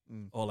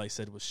 All I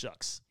said was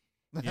shucks.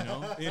 You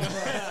know,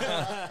 it's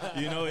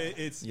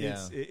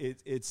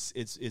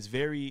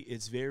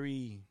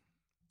very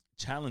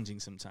challenging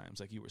sometimes.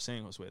 Like you were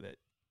saying, Josue, that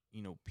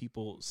you know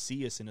people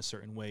see us in a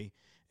certain way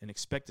and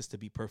expect us to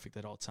be perfect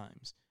at all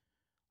times,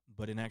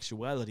 but in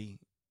actuality,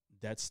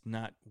 that's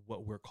not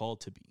what we're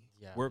called to be.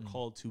 Yeah. We're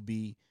called to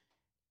be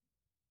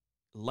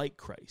like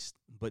Christ,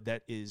 but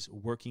that is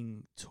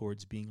working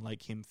towards being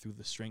like him through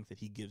the strength that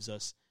he gives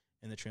us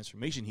and the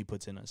transformation he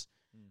puts in us,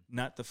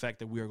 not the fact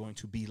that we are going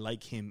to be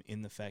like him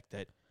in the fact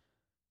that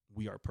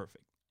we are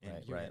perfect.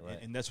 And, Right.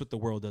 and that's what the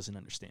world doesn't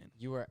understand.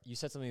 You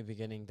said something at the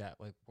beginning that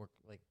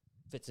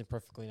fits in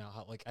perfectly now.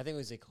 How, I think it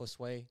was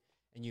Josue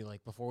and you,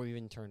 before we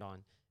even turned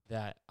on,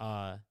 that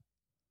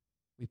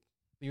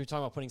we were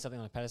talking about putting something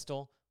on a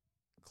pedestal.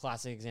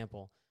 Classic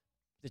example.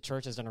 The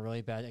church has done a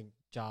really bad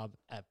job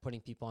at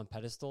putting people on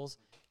pedestals.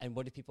 And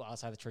what do people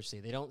outside the church see?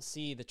 They don't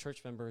see the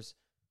church members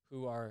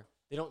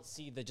they don't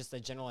see the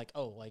general,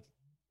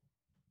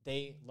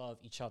 they love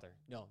each other.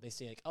 No, they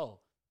see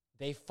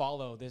they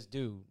follow this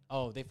dude.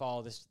 Oh, they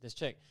follow this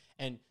chick.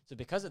 And so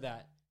because of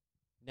that,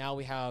 now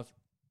we have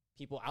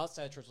people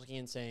outside the church looking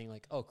and saying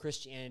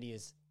Christianity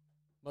is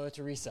Mother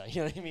Teresa.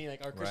 You know what I mean?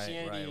 Our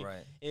Christianity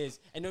is,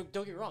 and don't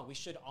get me wrong, we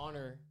should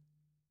honor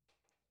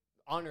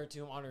to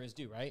whom honor is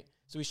due, right?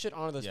 So we should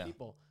honor those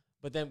people.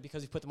 But then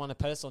because we put them on a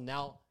pedestal,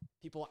 now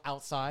people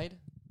outside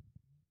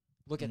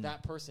look at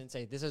that person and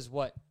say, this is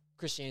what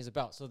Christianity is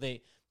about. So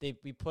we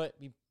put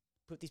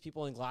these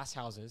people in glass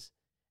houses,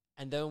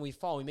 and then when we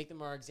fall, we make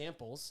them our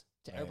examples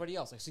to everybody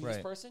else. See this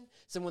person?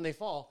 So when they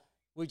fall,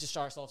 we just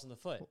shot ourselves in the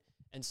foot.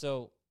 And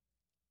so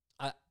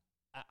I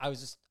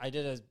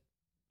did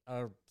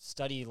a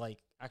study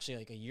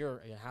actually a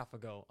year and a half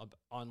ago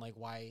on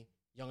why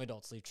young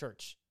adults leave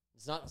church.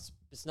 It's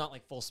not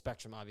full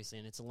spectrum, obviously,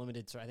 and it's a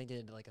limited. So I think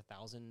it did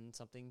 1,000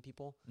 something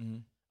people.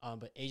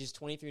 But ages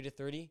 23 to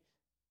 30,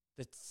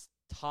 the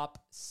top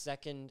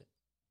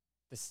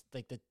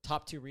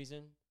two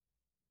reason,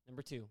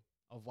 number 2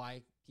 of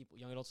why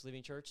young adults are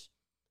leaving church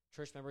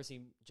members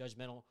seem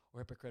judgmental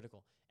or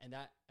hypocritical. And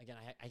that, again,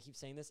 I keep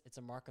saying this, it's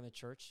a mark on the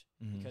church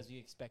because we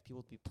expect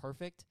people to be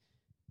perfect.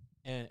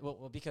 And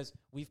because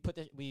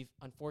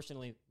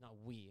unfortunately, not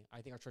we, I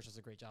think our church does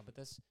a great job at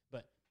this,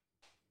 but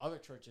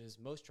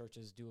most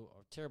churches do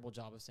a terrible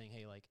job of saying,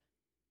 hey,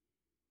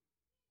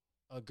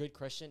 a good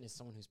Christian is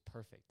someone who's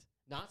perfect,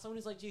 not someone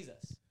who's like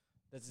Jesus.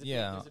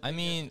 I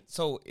mean,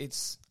 so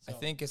I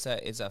think it's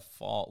a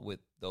fault with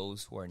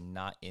those who are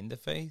not in the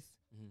faith.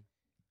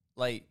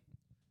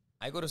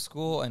 I go to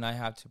school and I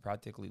have to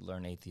practically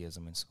learn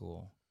atheism in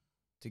school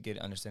to get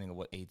an understanding of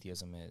what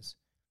atheism is.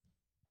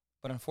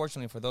 But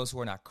unfortunately, for those who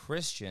are not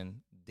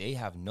Christian, they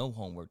have no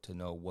homework to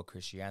know what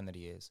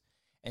Christianity is.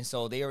 And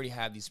so they already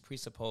have these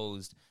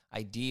presupposed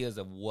ideas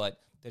of what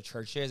the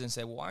church is and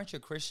say, well, aren't you a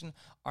Christian?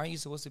 Aren't you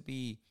supposed to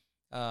be,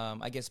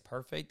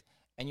 perfect?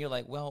 And you're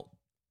like, well,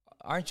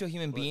 aren't you a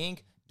human being?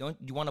 Don't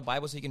you want a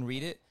Bible so you can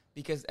read it?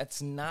 Because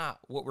that's not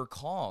what we're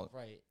called.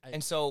 Right.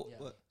 So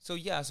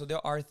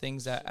there are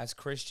things that as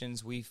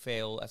Christians we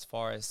fail as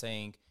far as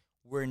saying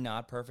we're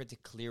not perfect to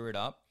clear it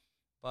up.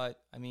 But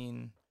I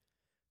mean,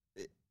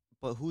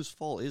 But whose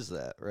fault is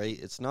that, right?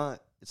 It's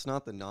not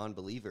the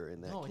non-believer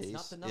in that No, case. it's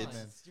not the non.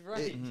 It's, You're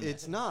right.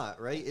 it's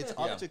not, right? It's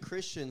Yeah. up to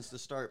Christians to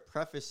start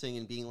prefacing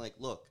and being like,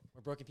 look,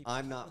 We're broken people.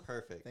 I'm not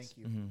perfect. Thank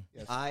you. mhm.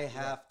 Yes. I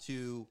have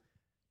to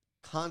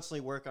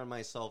constantly work on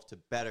myself to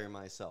better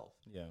myself,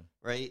 Yeah.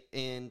 right?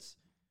 And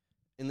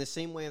in the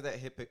same way of that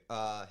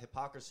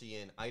hypocrisy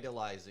and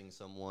idolizing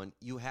someone,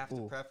 you have to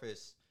Ooh.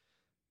 preface,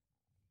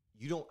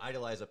 you don't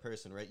idolize a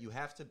person, right? You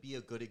have to be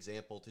a good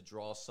example to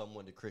draw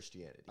someone to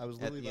Christianity. I was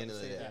at literally the about end to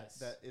of the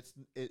say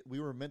day. that we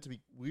are meant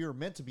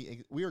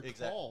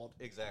called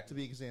to Exactly.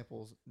 be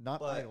examples, not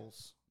But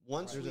idols.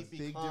 Once There's a we've big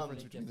become,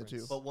 difference between the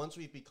two. but once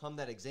we've become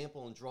that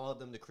example and draw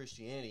them to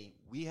Christianity,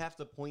 we have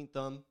to point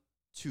them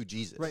to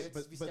Jesus. Right,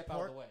 It's- we step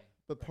out of the way.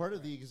 But part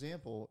of the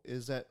example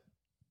is that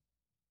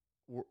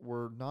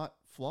we're not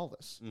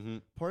flawless. Mm-hmm.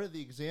 Part of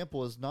the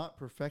example is not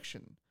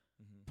perfection.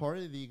 Mhm. Part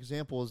of the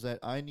example is that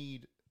I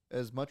need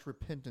as much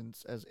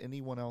repentance as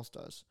anyone else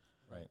does.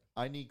 Right.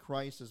 I need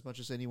Christ as much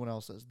as anyone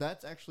else does.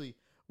 That's actually,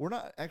 we're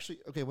not actually,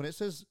 okay, when it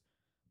says,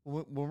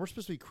 when we're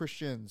supposed to be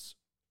Christians,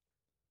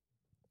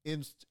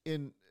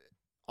 in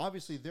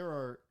obviously there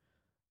are,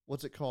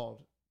 what's it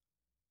called?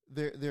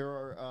 There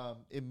are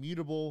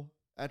immutable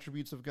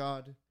attributes of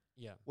God.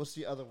 Yeah. What's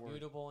the other word?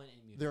 Mutable and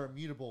immutable. They're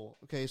immutable.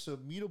 Okay, so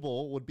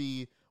mutable would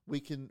be we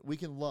can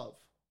love.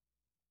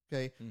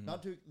 Okay, Mhm.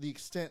 not to the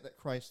extent that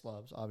Christ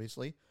loves,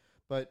 obviously,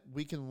 but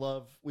we can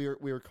love. We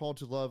are called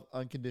to love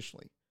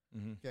unconditionally.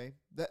 Mhm. Okay,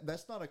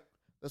 that's not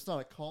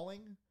a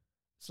calling.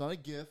 It's not a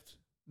gift,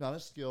 not a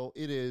skill.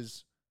 It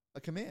is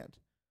a command.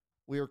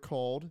 We are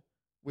called.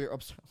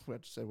 I'm sorry, I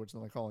just said what's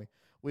not a calling.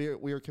 We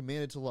are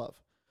commanded to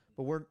love,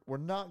 but we're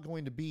not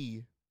going to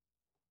be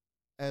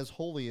as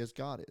holy as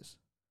God is.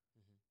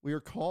 We are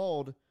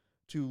called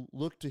to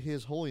look to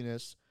His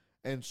holiness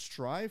and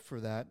strive for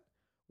that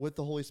with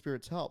the Holy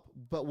Spirit's help.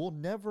 But we'll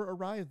never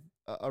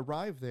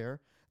arrive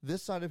there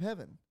this side of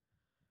heaven.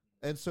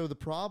 And so the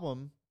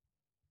problem,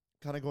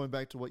 kind of going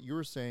back to what you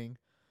were saying,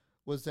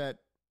 was that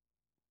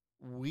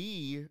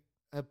we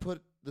have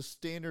put the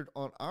standard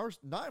on ours,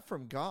 not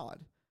from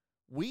God.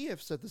 We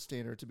have set the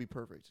standard to be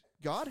perfect.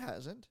 God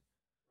hasn't.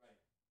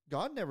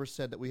 God never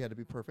said that we had to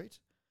be perfect.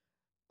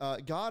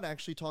 God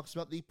actually talks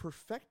about the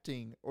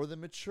perfecting or the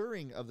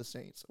maturing of the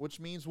saints, which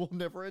means we'll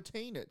never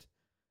attain it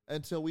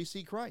until we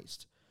see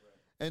Christ.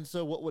 Right. And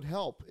so what would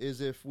help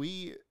is if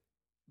we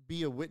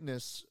be a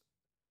witness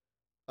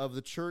of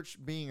the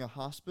church being a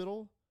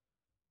hospital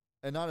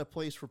and not a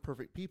place for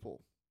perfect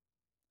people.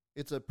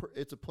 It's a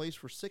place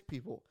for sick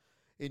people.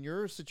 In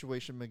your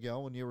situation,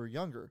 Miguel, when you were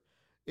younger,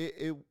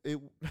 and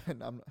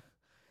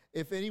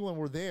if anyone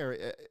were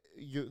there,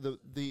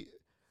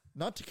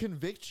 not to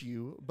convict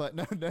you, but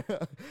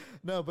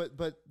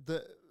but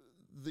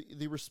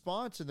the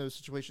response in those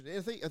situations,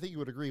 I think you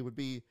would agree, would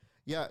be,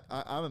 yeah,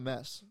 I'm a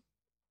mess.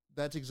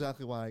 That's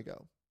exactly why I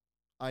go.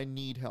 I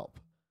need help.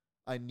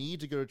 I need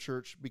to go to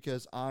church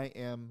because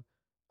I'm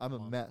a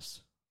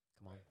mess.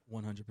 Come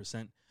on.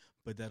 100%.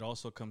 But that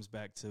also comes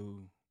back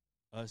to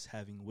us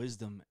having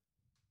wisdom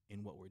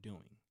in what we're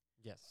doing,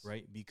 Yes.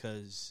 right?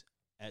 Because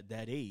at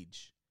that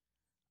age,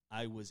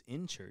 I was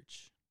in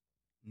church,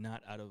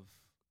 not out of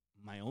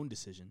my own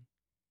decision,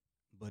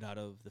 but out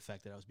of the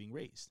fact that I was being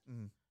raised,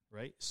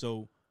 right?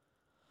 So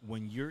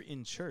when you're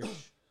in church,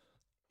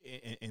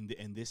 and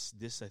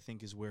this I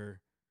think is where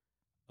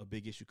a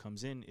big issue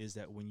comes in, is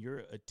that when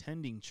you're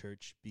attending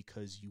church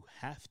because you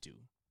have to,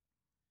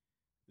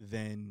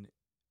 then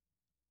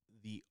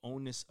the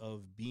onus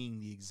of being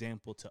the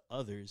example to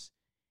others,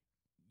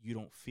 you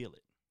don't feel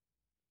it.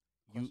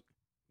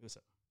 What's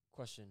up?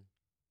 Question.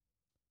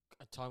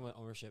 Talking about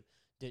ownership,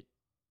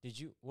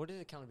 what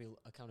did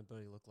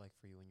accountability look like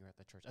for you when you were at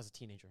the church as a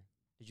teenager?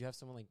 Did you have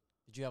someone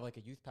did you have like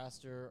a youth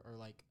pastor or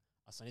like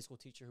a Sunday school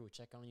teacher who would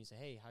check on you and say,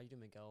 "Hey, how you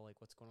doing, Miguel? Like,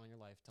 what's going on in your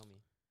life? Tell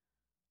me."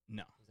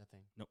 No. What was that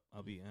thing? No,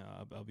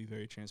 I'll be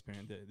very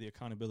transparent. The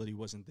accountability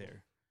wasn't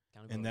there,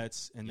 and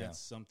Accountability. that's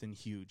something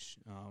huge.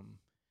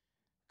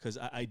 Because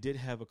I did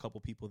have a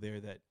couple people there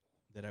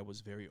that I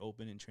was very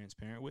open and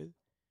transparent with,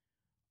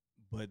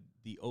 but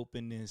the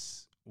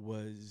openness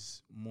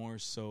was more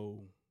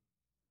so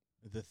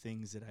the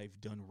things that I've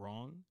done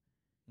wrong,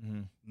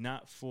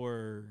 not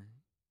for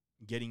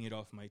getting it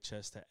off my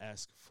chest to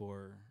ask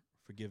for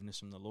forgiveness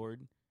from the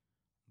Lord,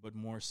 but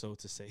more so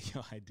to say,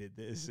 yo, I did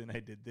this and I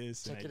did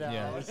this Check and it I did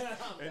out. this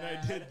and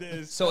I did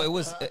this. So it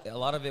was a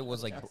lot of it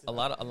was like a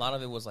lot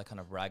of it was like kind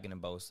of bragging and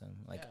boasting,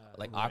 like Yeah.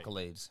 Right.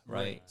 accolades, right?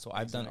 Right. So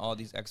I've done Exactly. all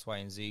these X, Y,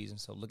 and Z's, and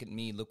so look at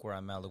me, look where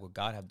I'm at, look what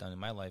God have done in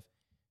my life.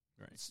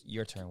 Right. It's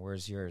your turn.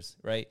 Where's yours,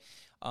 right?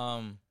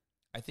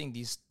 I think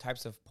these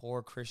types of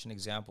poor Christian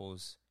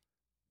examples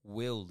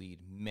will lead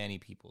many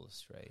people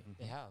astray.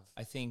 They have.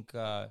 I think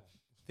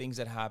things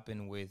that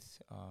happen with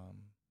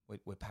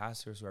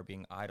pastors who are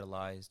being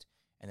idolized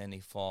and then they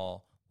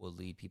fall will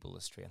lead people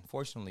astray.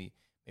 Unfortunately,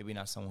 maybe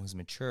not someone who's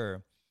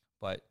mature,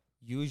 but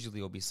usually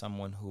it'll be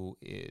someone who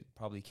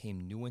probably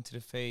came new into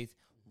the faith,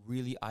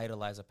 really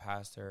idolize a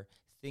pastor,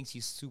 thinks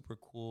he's super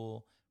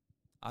cool.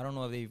 I don't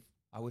know if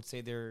I would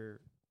say they're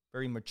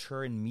very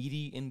mature and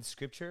meaty in the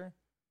scripture,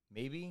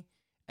 maybe.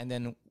 And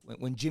then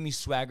when Jimmy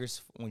Swagger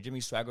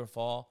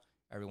fall,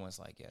 everyone's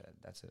like, yeah,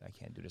 that's it. I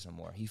can't do this no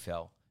more. He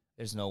fell.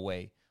 There's no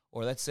way.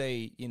 Or let's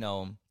say,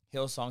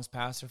 Hillsong's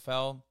pastor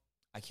fell.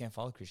 I can't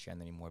follow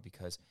Christianity anymore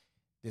because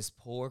this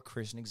poor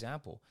Christian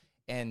example.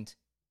 And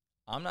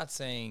I'm not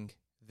saying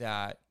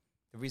that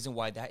the reason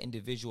why that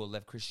individual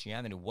left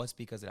Christianity was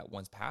because of that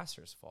one's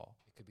pastor's fall.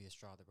 It could be a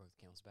straw that broke the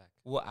camel's back.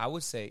 Well, I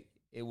would say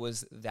it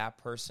was that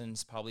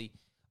person's probably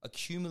a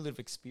cumulative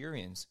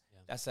experience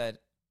that said,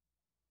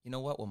 you know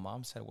what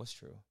mom said was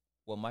true.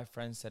 What my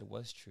friend said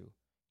was true.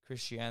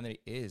 Christianity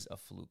is a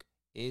fluke,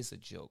 is a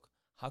joke.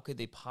 How could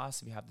they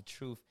possibly have the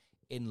truth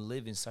and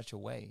live in such a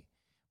way?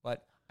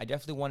 But I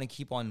definitely want to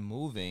keep on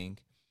moving.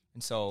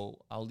 And so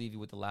I'll leave you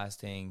with the last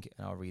thing,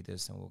 and I'll read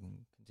this, and we'll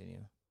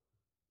continue.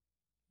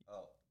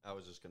 Oh, I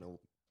was just going to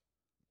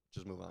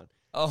just move on.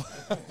 Oh,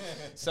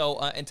 so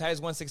in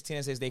Titus 1:16,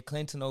 it says, they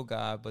claim to know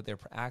God, but their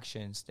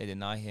actions, they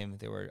deny him.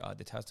 They were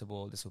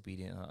detestable,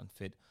 disobedient, and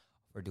unfit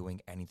for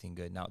doing anything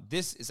good. Now,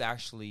 this is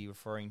actually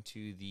referring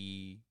to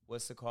the,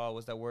 what's it called?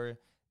 What's that word?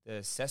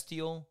 The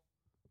cestial,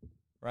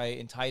 right?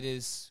 In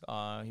Titus,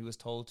 he was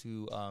told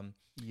to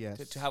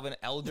Yes. to have an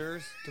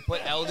elders, to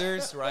put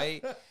elders,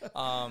 right?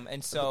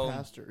 And so The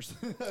pastors.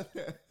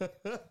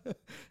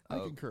 I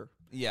concur.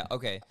 yeah,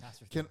 okay.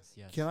 Pastor Can things,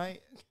 yes. can I?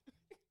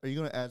 Are you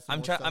going to add? Some I'm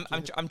more trying. stuff to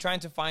it? I'm trying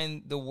to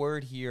find the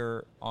word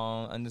here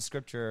on the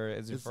scripture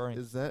is referring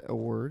Is that a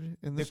word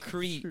in the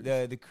scripture?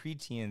 the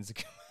Cretians.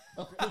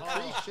 Oh, the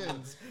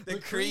Cretians. The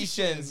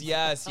Cretians,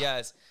 yes.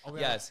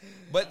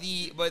 But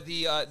these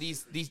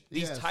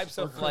Yes, types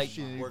or of like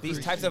Christian- or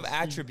these types of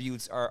Christians.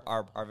 attributes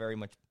are very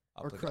much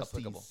Or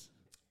applicable. crusties.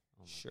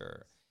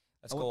 Sure.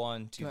 Let's I go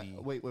want- on to Can I-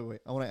 the wait.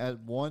 I want to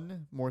add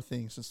one more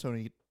thing since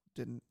Tony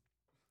didn't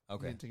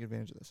okay. take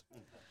advantage of this.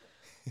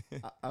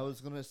 I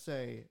was going to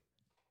say,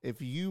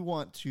 if you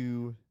want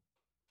to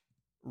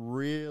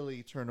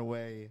really turn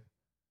away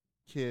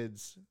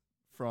kids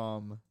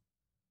from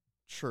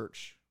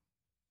church,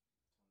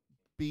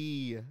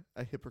 be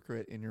a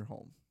hypocrite in your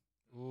home.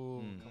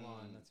 Ooh, Mm. come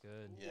on, that's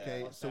good. Yeah.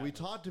 Okay, so we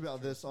talked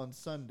about this on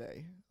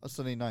Sunday, a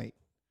Sunday night,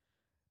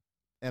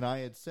 and I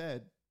had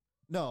said,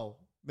 no,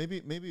 maybe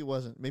it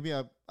wasn't. Maybe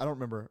I don't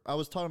remember. I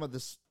was talking about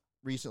this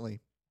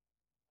recently.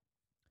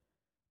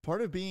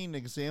 Part of being an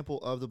example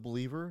of the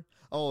believer.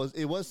 Oh,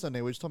 it was Sunday.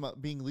 We were just talking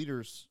about being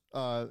leaders,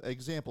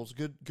 examples,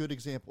 good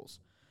examples.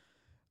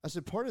 I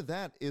said part of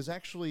that is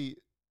actually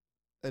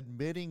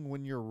admitting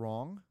when you're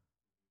wrong,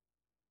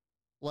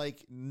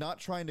 like not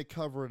trying to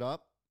cover it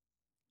up,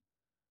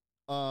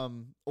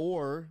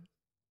 or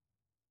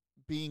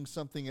being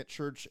something at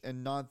church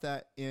and not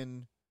that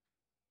in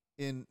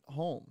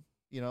home.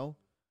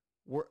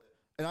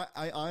 And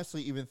I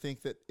honestly even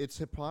think that it's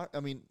hypocrisy.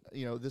 I mean,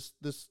 this,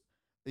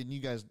 and you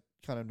guys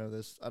kind of know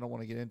this. I don't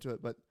want to get into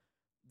it, but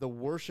the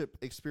worship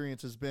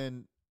experience has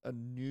been a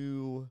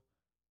new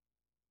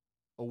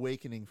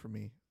awakening for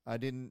me. I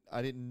didn't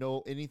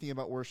know anything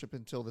about worship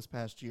until this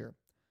past year.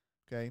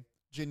 Okay,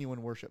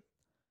 genuine worship,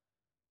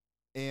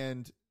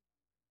 and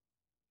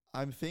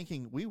I'm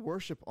thinking we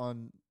worship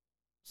on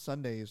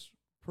Sundays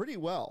pretty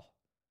well,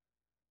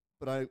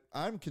 but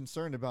I'm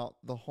concerned about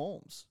the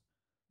homes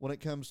when it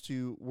comes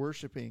to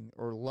worshiping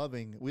or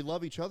loving. We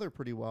love each other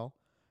pretty well.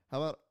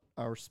 How about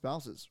our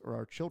spouses or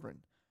our children?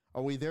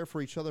 Are we there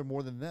for each other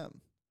more than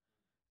them?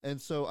 And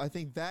so I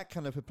think that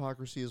kind of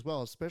hypocrisy as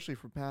well, especially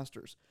for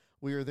pastors.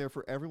 We are there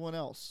for everyone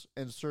else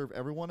and serve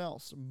everyone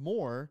else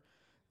more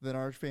than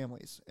our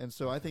families. And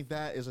so I think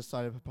that is a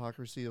sign of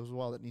hypocrisy as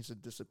well that needs to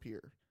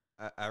disappear.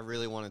 I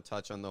really want to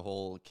touch on the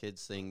whole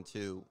kids thing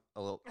too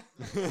a little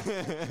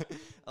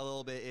a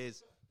little bit.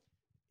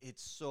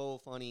 It's so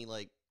funny,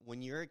 like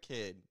when you're a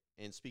kid,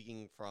 and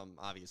speaking from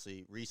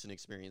obviously recent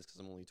experience because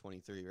I'm only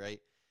 23, right?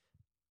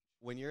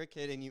 When you're a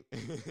kid and you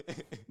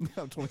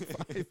I'm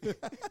 25.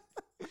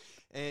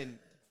 and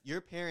your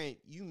parent,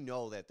 you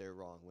know that they're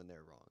wrong when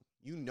they're wrong.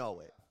 You know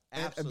it.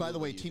 And by the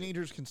way, Absolutely you do.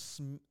 teenagers can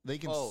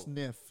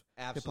sniff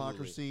Absolutely.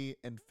 hypocrisy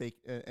and fake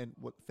and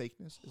what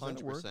fakeness is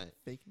that a word? 100%.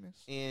 Fakeness.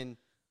 And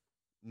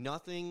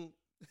nothing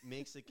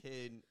makes a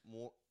kid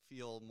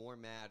feel more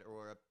mad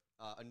or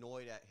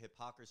annoyed at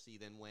hypocrisy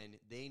than when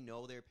they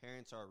know their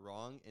parents are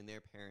wrong and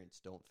their parents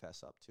don't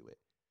fess up to it.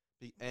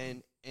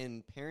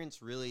 And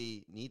parents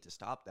really need to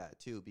stop that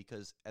too,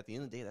 because at the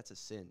end of the day, that's a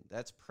sin.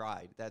 That's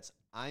pride.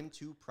 I'm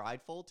too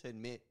prideful to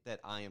admit that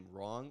I am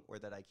wrong or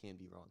that I can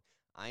be wrong.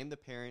 I am the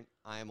parent.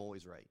 I am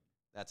always right.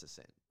 That's a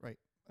sin. Right.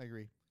 I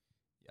agree.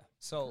 Yeah.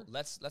 So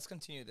let's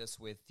continue this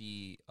with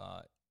the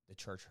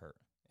church hurt.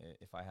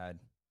 If I had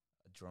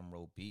a drum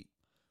roll beat,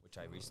 which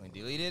I recently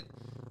deleted,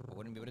 I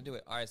wouldn't be able to do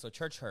it. All right. So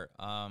church hurt.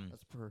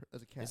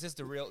 As a cat. This is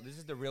the real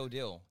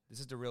deal. This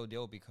is the real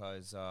deal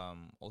because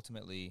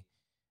ultimately,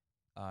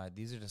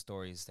 these are the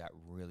stories that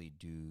really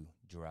do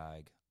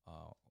drag,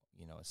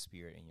 a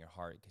spirit in your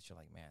heart because you're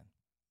like, man,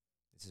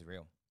 this is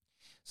real.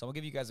 So I'm gonna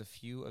give you guys a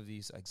few of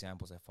these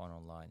examples I found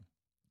online.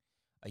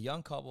 A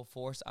young couple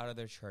forced out of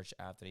their church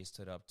after they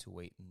stood up to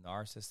a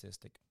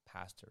narcissistic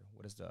pastor.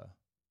 What is the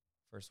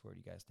first word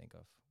you guys think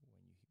of?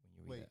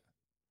 You read Wait. it.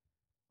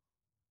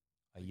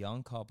 A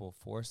young couple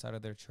forced out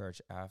of their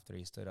church after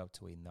he stood up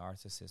to a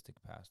narcissistic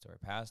pastor, a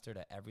pastor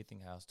that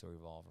everything has to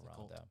revolve It's a around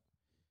cult. them.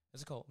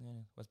 It's a cult.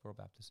 Yeah, Westboro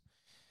Baptist.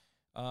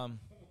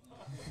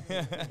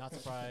 Not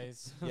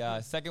surprised.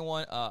 Yeah. Second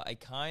one, a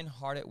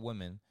kind-hearted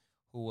woman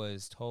who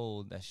was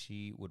told that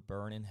she would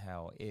burn in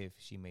hell if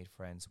she made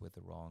friends with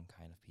the wrong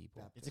kind of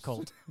people. It's a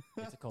cult.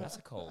 It's a cult. That's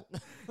a cult.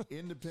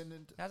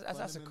 Independent. That's a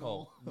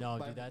fundamental- No,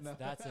 Bi- dude,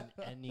 that's an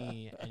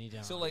any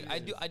down. So like I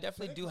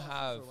definitely do Pentecostals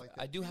have are like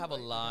I that do too, have a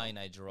right? line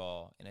I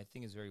draw, and I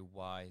think it's a very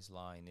wise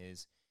line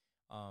is,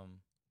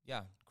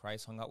 yeah,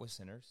 Christ hung out with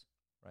sinners,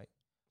 right?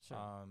 Sure.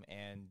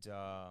 And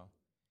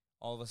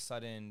all of a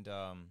sudden,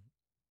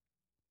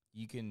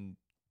 you can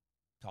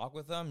talk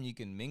with them, you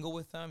can mingle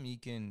with them, you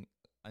can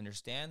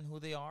understand who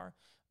they are.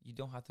 You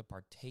don't have to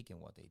partake in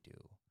what they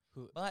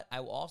do. But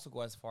I will also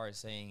go as far as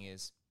saying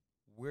is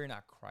we're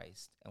not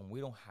Christ, and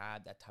we don't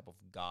have that type of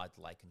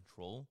God-like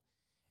control.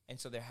 And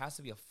so there has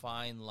to be a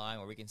fine line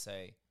where we can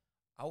say,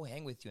 I will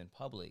hang with you in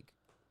public,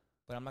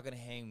 but I'm not going to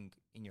hang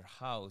in your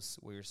house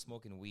where you're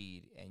smoking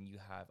weed and you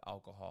have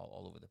alcohol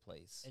all over the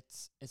place.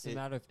 It's a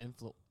matter of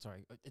influence.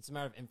 Sorry, it's a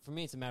matter of for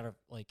me. It's a matter of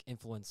like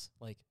influence.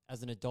 Like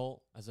as an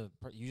adult,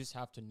 you just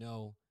have to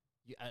know.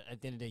 At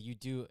the end of the day,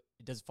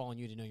 it does fall on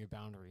you to know your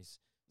boundaries.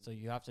 So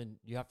you have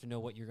to know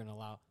what you're going to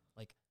allow.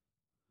 Like,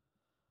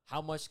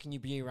 how much can you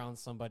be around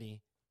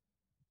somebody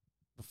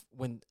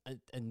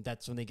and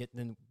that's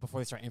when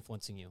before they start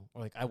influencing you,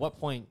 or like at what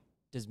point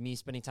does me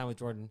spending time with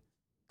Jordan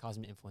cause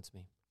him to influence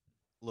me?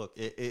 Look,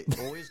 it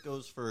always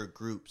goes for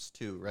groups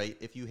too, right?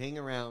 If you hang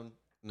around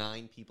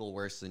 9 people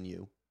worse than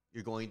you,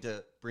 you're going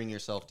to bring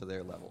yourself to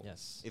their level.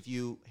 Yes. If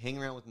you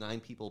hang around with 9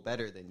 people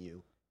better than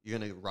you, you're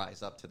going to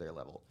rise up to their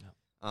level. Yeah.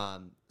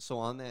 So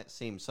on that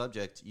same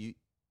subject,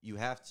 you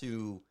have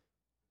to,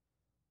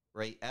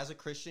 right? As a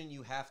Christian,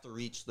 you have to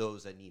reach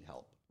those that need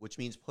help, which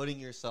means putting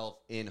yourself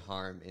in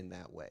harm in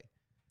that way.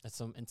 That's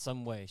in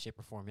some way, shape,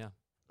 or form. Yeah.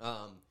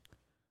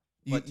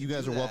 But to You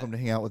guys do are welcome that,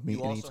 to hang out with me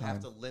you also anytime.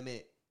 have to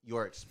limit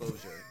your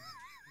exposure.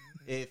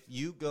 If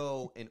you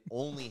go and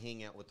only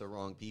hang out with the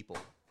wrong people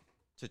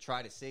to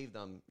try to save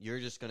them, you're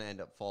just going to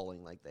end up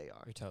falling like they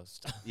are. You're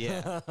toast.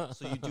 Yeah.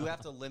 So you do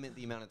have to limit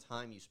the amount of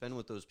time you spend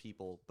with those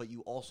people, but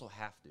you also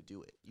have to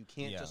do it. You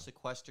can't just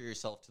sequester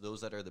yourself to those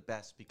that are the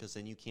best, because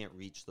then you can't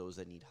reach those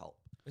that need help.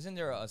 Isn't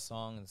there a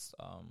song that's,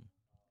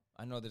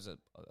 I know there's a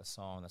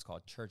song that's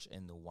called Church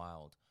in the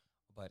Wild,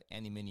 but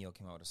Andy Mineo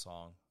came out with a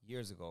song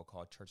years ago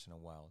called Church in the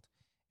Wild.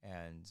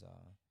 And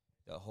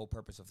the whole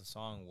purpose of the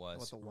song was...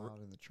 What's a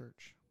wild in the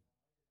church?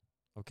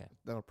 Okay.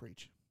 That'll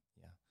preach.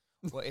 Yeah.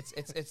 Well,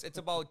 it's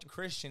about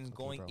Christians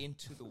going bro.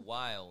 into the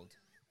wild,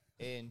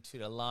 into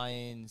the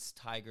lions,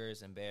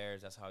 tigers, and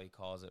bears. That's how he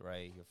calls it,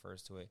 right? He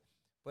refers to it.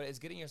 But it's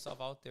getting yourself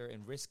out there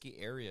in risky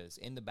areas,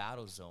 in the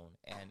battle zone,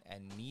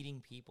 and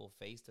meeting people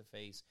face to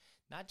face.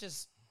 Not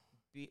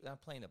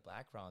playing the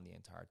background the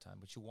entire time,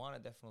 but you want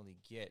to definitely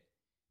get,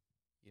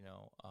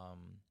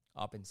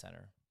 up in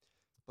center.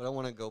 But I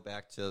want to go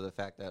back to the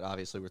fact that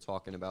obviously we're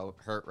talking about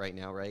hurt right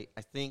now, right?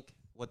 I think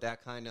what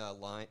that kind of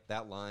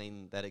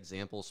that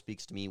example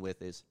speaks to me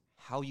with is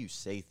how you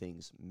say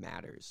things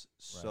matters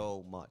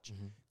so much.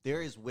 Mm-hmm.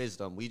 There is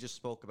wisdom. We just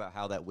spoke about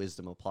how that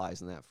wisdom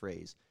applies in that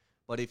phrase.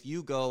 But if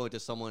you go to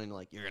someone and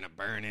like, you're going to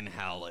burn in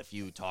hell if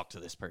you talk to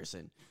this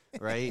person,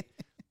 right?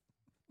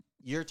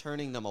 You're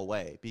turning them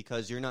away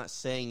because you're not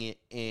saying it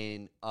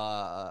in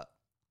a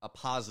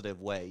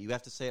positive way. You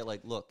have to say it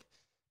like, look,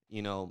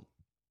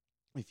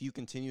 if you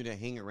continue to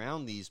hang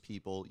around these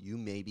people, you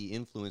may be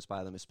influenced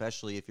by them,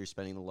 especially if you're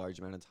spending a large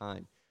amount of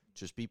time.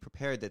 Just be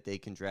prepared that they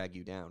can drag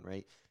you down,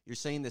 right? You're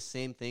saying the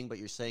same thing, but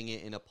you're saying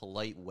it in a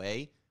polite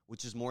way,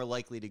 which is more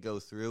likely to go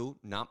through,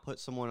 not put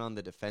someone on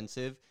the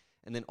defensive,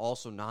 and then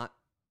also not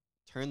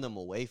turn them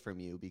away from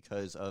you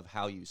because of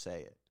how you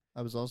say it.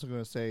 I was also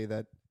going to say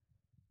that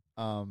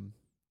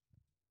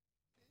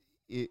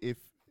if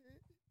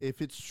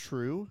it's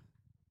true,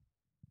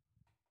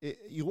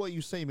 what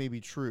you say may be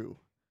true,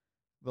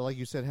 but like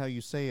you said, how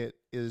you say it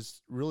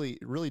is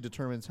really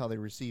determines how they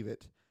receive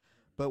it.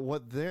 But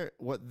what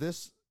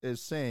this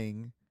is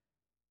saying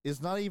is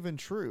not even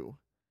true,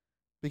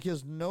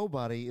 because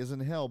nobody is in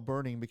hell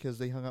burning because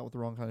they hung out with the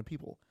wrong kind of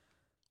people.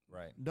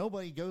 Right.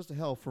 Nobody goes to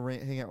hell for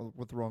hanging out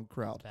with the wrong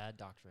crowd. Bad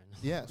doctrine.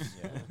 Yes.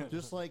 Yeah.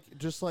 just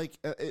like,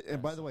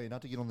 and by the way,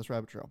 not to get on this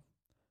rabbit trail,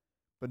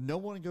 but no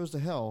one goes to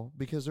hell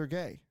because they're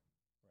gay.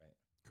 Right.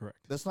 Correct.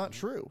 That's not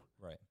true.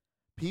 Right.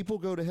 People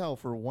go to hell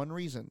for one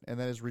reason, and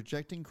that is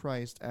rejecting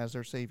Christ as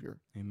their Savior.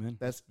 Amen.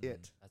 That's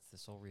it. That's the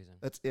sole reason.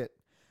 That's it.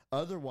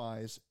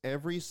 Otherwise,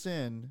 every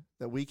sin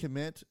that we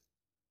commit,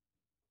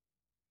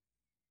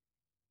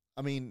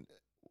 I mean,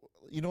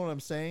 you know what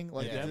I'm saying?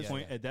 Like at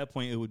Yeah. that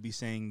point, it would be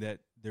saying that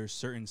there's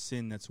certain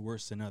sin that's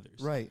worse than others.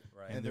 right.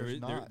 Right. And there there's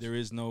is, not. there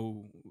is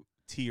no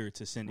tier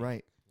to sinning.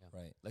 Right.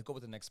 Right. Let's go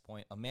with the next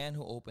point. A man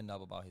who opened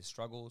up about his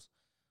struggles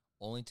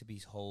only to be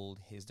told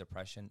his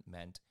depression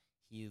meant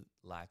he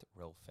lacked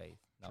real faith.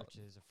 Now, Church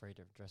is afraid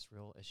to address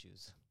real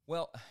issues.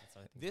 well, That's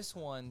what I think this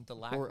about one, the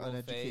lack Or of real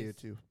uneducated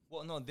faith. too.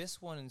 Well, no, this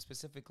one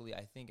specifically,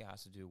 I think it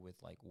has to do with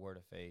like word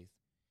of faith.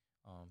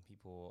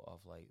 People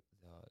of like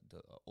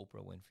the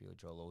Oprah Winfrey or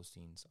Joel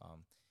Osteen's.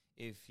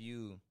 If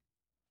you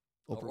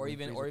Oprah or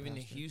even Winfrey's a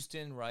pastor.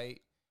 Houston,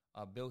 right?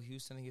 Bill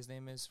Houston, I think his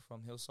name is,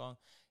 from Hillsong.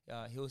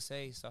 He'll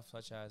say stuff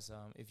such as,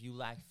 if you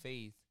lack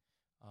faith,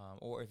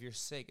 or if you're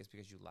sick, it's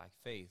because you lack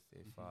faith.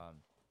 If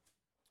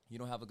you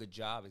don't have a good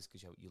job, it's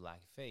because you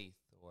lack faith.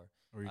 Or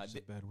Or you're just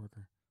a bad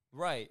worker.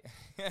 right.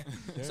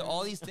 So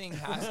all these things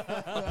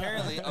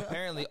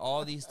apparently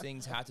all these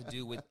things had to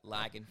do with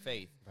lack in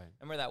faith. Right.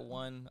 Remember that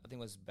one, I think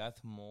it was Beth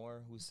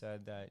Moore, who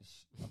said that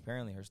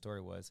apparently her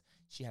story was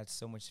she had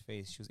so much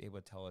faith she was able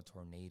to tell a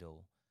tornado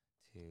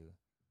to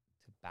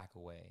back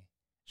away.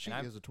 She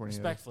and is a tornado.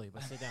 Respectfully,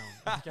 but sit down.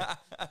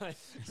 Okay.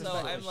 So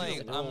I'm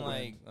She's a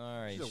like,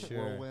 all right, She's a sure.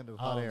 whirlwind of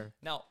hot air.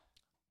 Now,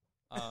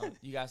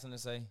 you got something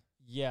to say?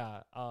 Yeah,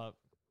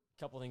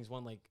 couple things.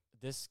 One, like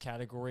this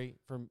category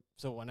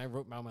so when I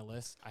wrote down my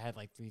list, I had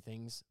like 3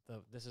 things.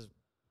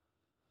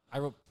 I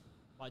wrote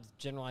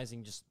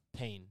generalizing just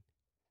pain.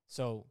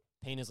 So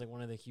pain is like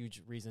one of the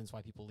huge reasons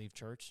why people leave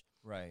church,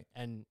 Right.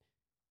 and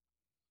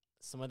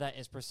some of that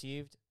is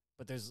perceived,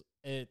 but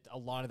a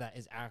lot of that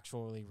is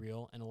actually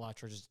real, and a lot of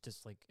churches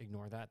just like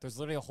ignore that. There's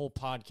literally a whole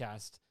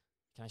podcast.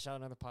 Can I shout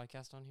another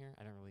podcast on here?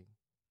 I don't really.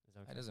 Is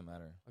that okay? It doesn't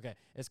matter. Okay,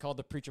 it's called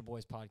the Preacher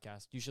Boys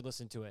Podcast. You should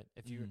listen to it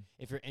if you Mhm.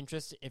 if you're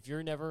interested.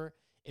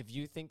 If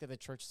you think that the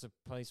church is a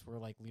place where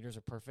like leaders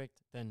are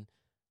perfect, then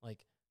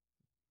like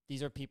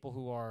these are people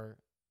who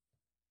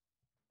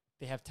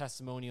they have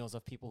testimonials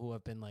of people who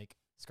have been like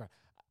scarred.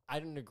 I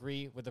don't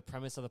agree with the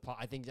premise of the pod.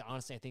 I think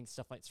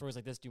stuff like stories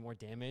like this do more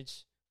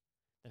damage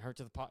than hurt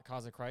to the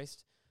cause of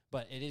Christ.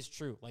 But it is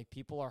true. Like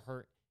people are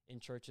hurt in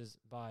churches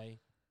by,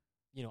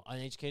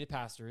 uneducated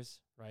pastors,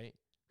 right?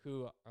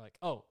 Who are like,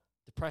 oh,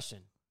 depression.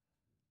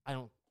 I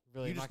don't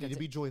really. You just need to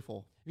be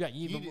joyful. Yeah,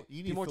 you need to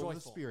You be need more to fill the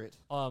joyful. spirit.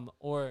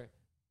 Or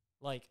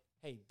like,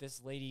 hey,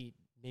 this lady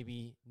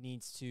maybe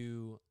needs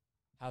to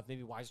have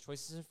maybe wiser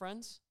choices in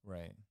friends.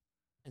 Right.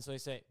 And so they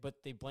say, but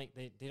they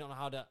don't know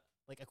how to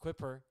like equip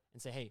her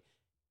and say, hey,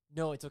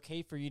 no, it's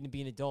okay for you to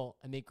be an adult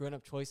and make grown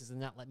up choices and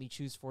not let me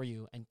choose for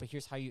you. But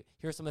here's some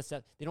of the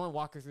steps. They don't want to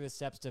walk her through the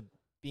steps to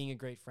being a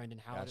great friend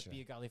and how Gotcha. to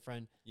be a godly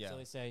friend. Yeah. So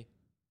they say,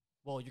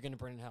 well, you're going to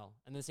burn in hell.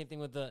 And then the same thing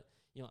with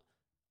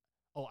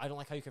oh, I don't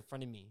like how you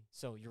confronted me,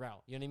 so you're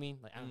out. You know what I mean?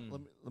 Like, I don't.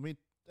 Mm. Let me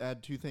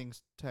add 2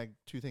 things. Tag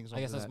 2 things. I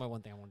guess onto that's that. my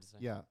one thing I wanted to say.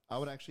 Yeah, I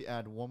would actually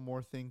add one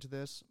more thing to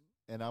this,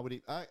 and I would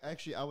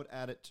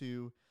add it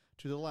to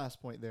the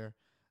last point there,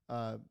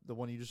 the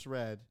one you just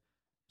read.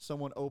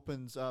 Someone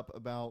opens up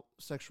about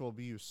sexual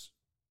abuse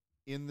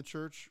in the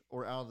church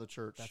or out of the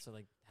church. That's what,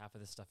 like half of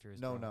this stuff here is.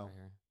 No, brought up no. right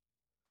here.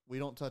 We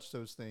don't touch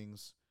those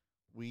things.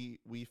 We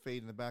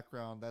fade in the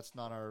background. That's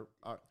not our.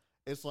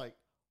 It's like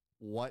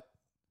what.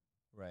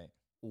 Right.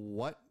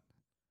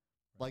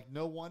 Like,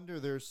 no wonder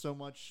there's so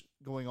much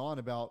going on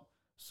about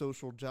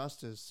social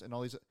justice and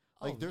all these.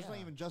 Like, there's not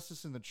even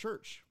justice in the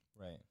church,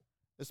 Right.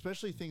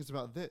 especially things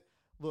about that.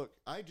 Look,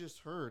 I just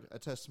heard a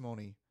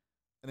testimony,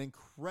 an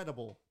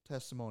incredible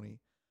testimony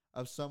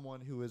of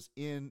someone who was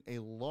in a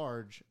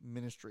large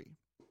ministry,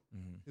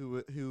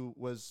 Mm-hmm. who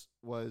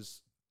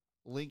was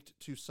linked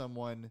to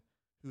someone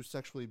who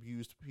sexually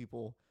abused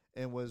people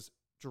and was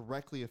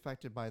directly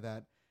affected by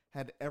that.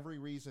 Had every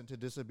reason to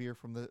disappear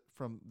from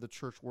the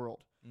church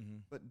world, Mm-hmm.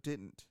 but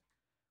didn't.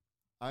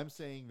 I'm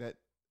saying that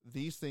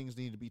these things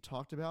need to be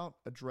talked about,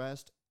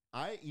 addressed.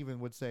 I even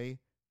would say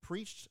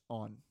preached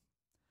on.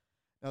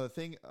 Now, the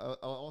thing, I'll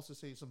also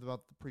say something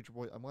about the preacher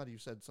boy. I'm glad you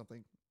said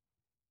something,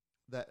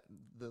 that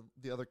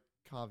the other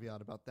caveat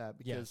about that,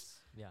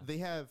 because Yeah. they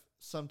have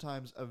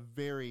sometimes a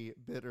very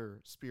bitter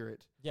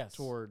spirit Yes.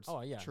 towards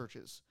Oh, yeah.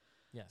 churches.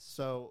 Yes.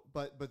 So,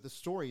 but the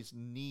stories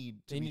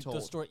need to They be need the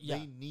told. story- yeah.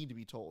 They need to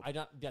be told. I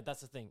don't. Yeah, that's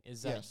the thing.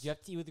 Is that Yes. you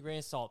have to eat with a grain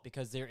of salt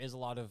because there is a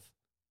lot of.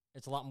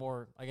 It's a lot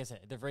more. Like I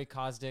said, they're very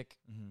caustic.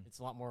 Mm-hmm. It's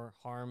a lot more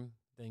harm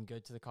than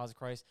good to the cause of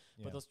Christ.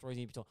 Yeah. But those stories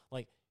need to be told.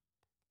 Like,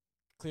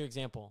 clear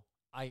example.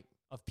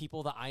 Of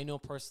people that I know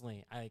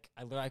personally. I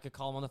could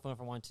call them on the phone if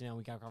I wanted to. Now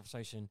we got a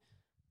conversation.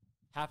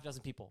 Half a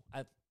dozen people.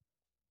 I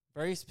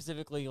very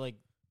specifically like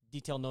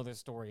detailed know their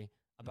story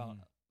about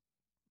Mhm.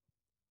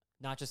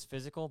 not just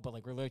physical, but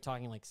like we're literally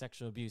talking like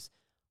sexual abuse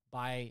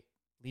by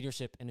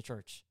leadership in the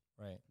church.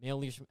 Right. Male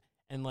leadership,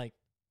 and like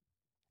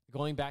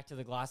going back to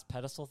the glass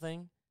pedestal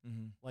thing,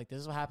 Mm-hmm. like this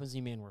is what happens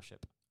in man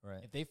worship.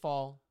 Right. If they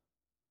fall,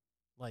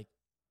 like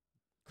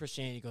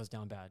Christianity goes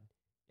down bad.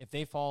 If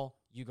they fall,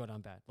 you go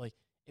down bad. Like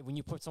when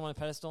you put someone on a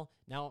pedestal,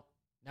 now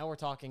we're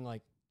talking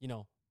like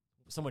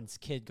someone's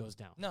kid goes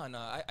down. No,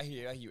 I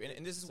hear you.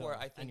 And this is So, where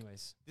I think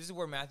anyways, this is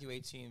where Matthew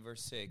 18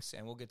 verse 6,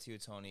 and we'll get to you,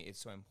 Tony. It's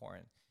so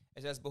important.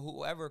 It says, "But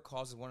whoever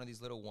causes one of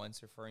these little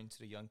ones," referring to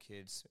the young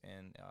kids,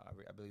 and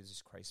I believe this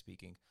is Christ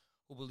speaking,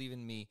 "who believe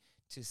in me,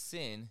 to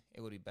sin, it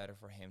would be better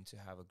for him to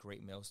have a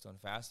great millstone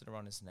fastened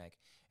around his neck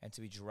and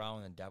to be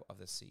drowned in the depth of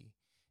the sea."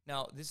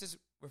 Now, this is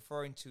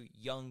referring to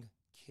young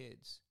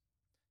kids.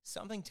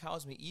 something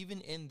tells me,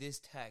 even in this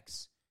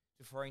text,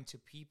 referring to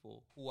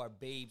people who are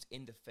babes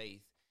in the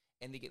faith,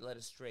 and they get led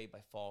astray by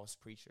false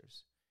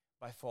preachers,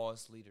 by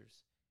false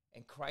leaders.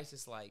 And Christ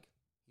is like,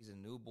 he's a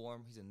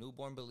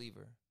newborn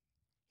believer.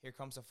 Here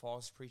comes a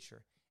false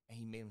preacher, and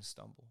he made him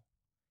stumble.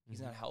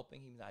 He's not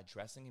helping him. He's not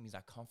addressing him. He's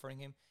not comforting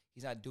him.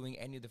 He's not doing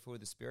any of the fruit of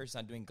the Spirit. He's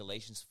not doing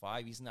Galatians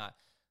 5. He's not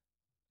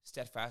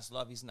steadfast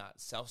love. He's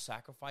not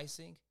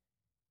self-sacrificing.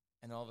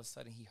 And all of a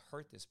sudden, he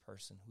hurt this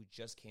person who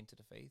just came to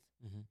the faith.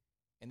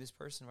 And this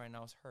person right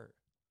now is hurt.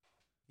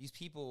 These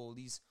people,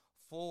 these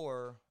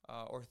 4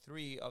 or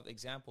 3 of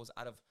examples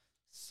out of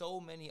so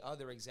many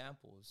other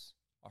examples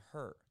are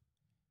hurt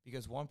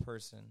because one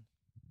person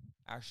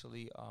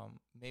actually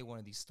made one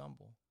of these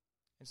stumble.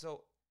 And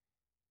so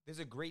there's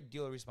a great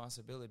deal of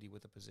responsibility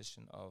with the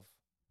position of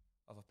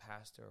a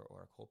pastor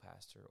or a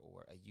co-pastor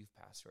or a youth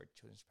pastor or a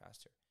children's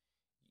pastor.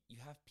 You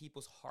have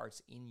people's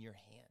hearts in your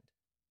hand.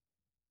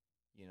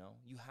 You know,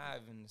 you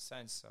have, in a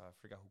sense, I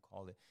forgot who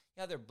called it, you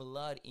have their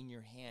blood in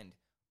your hand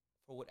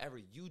for whatever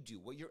you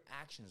do, what your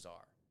actions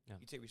are. Yeah.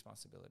 You take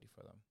responsibility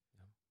for them.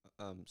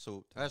 Yeah.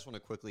 So I just want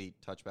to quickly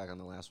touch back on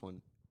the last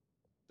one.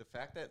 The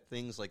fact that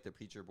things like the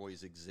preacher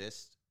boys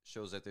exist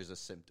shows that there's a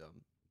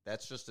symptom.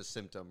 That's just a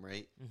symptom,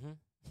 right?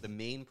 The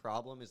main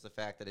problem is the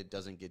fact that it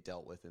doesn't get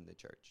dealt with in the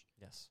church.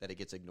 Yes. That it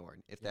gets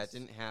ignored. If that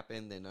didn't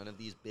happen, then none of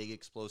these big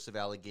explosive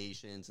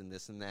allegations and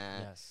this and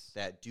that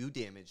that do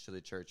damage to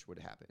the church would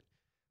happen.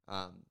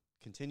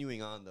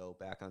 Continuing on, though,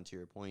 back onto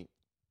your point,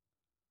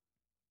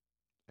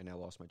 I now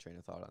lost my train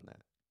of thought on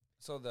that.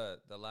 So the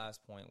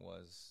last point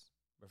was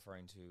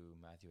referring to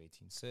Matthew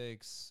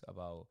 18:6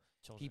 about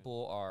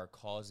people are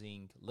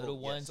causing little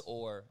ones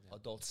or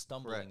adults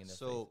stumbling in their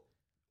faith.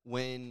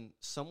 When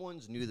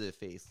someone's new to the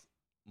faith,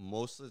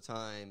 most of the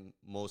time,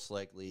 most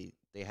likely,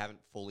 they haven't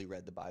fully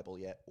read the Bible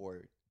yet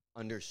or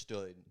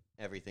understood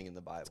everything in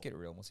the Bible. Let's get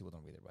real. Most people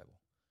don't read their Bible.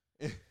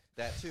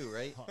 That too,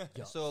 right?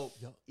 So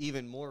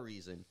even more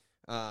reason.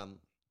 But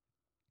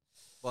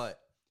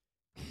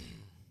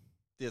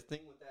the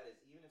thing with that is,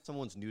 even if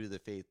someone's new to the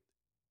faith,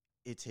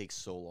 it takes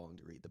so long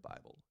to read the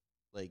Bible.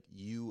 Like,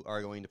 you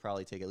are going to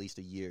probably take at least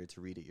a year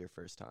to read it your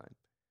first time,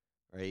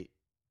 right?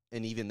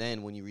 And even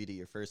then, when you read it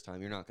your first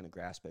time, you're not going to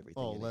grasp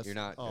everything in it. You're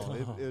not.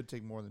 It would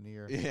take more than a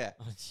year. Yeah.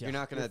 You're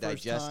not going to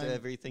digest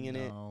everything in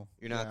it.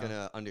 You're not going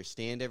to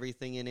understand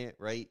everything in it,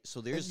 right? So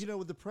there's... And,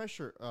 with the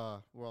pressure...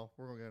 well,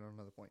 we're going to get on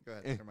another point. Go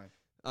ahead. Never mind.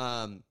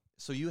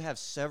 So you have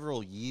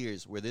several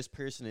years where this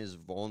person is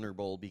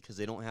vulnerable because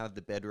they don't have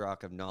the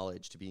bedrock of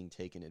knowledge to being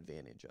taken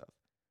advantage of,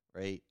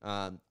 right?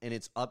 And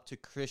it's up to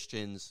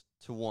Christians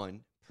to,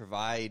 one,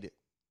 provide...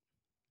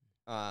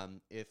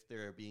 if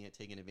they're being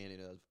taken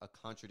advantage of, a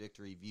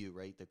contradictory view,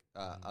 right?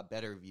 A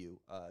better view,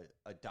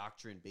 a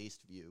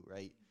doctrine-based view,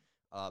 right?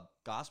 A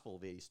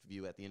gospel-based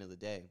view at the end of the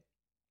day,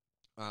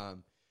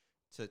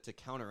 to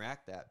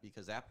counteract that,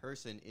 because that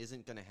person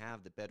isn't going to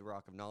have the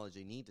bedrock of knowledge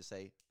they need to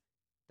say,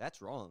 that's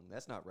wrong,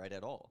 that's not right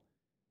at all,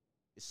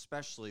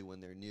 especially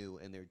when they're new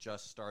and they're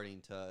just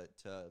starting to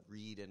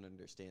read and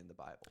understand the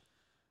Bible.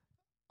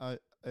 I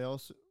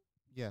also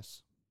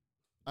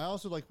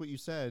like what you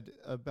said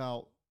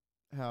about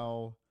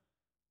how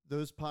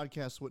those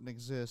podcasts wouldn't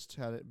exist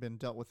had it been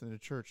dealt with in the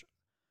church.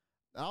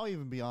 I'll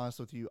even be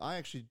honest with you.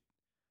 I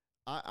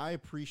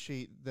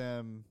appreciate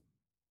them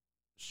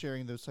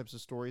sharing those types of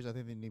stories. I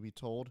think they need to be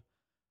told.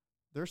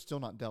 They're still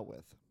not dealt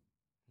with.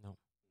 No.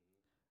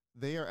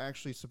 They are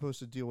actually supposed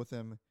to deal with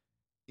them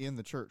in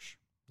the church.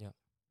 Yeah.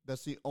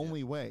 That's the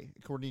only way,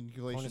 according to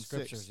Galatians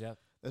 6. Yep.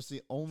 That's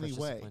the only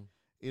way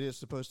it is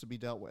supposed to be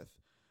dealt with.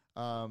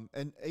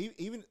 And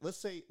even let's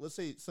say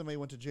somebody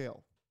went to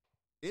jail.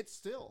 It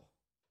still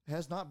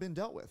has not been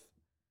dealt with,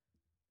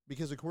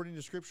 because according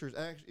to scriptures,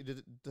 actually,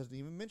 it doesn't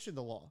even mention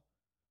the law.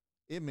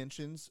 It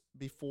mentions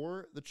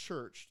before the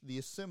church, the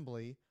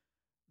assembly,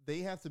 they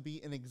have to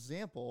be an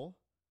example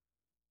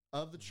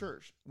of the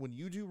church. When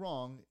you do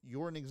wrong,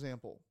 you're an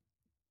example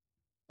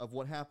of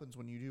what happens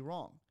when you do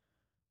wrong.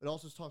 It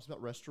also talks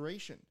about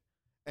restoration,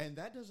 and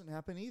that doesn't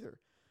happen either.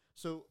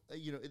 So,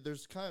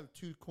 there's kind of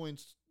two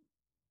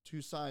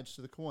sides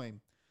to the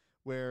coin,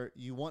 where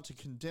you want to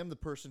condemn the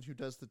person who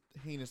does the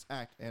heinous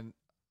act, and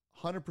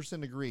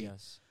 100% agree.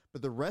 Yes.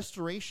 But the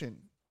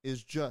restoration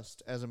is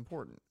just as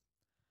important.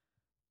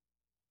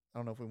 I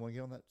don't know if we want to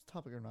get on that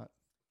topic or not.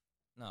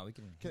 No, we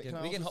can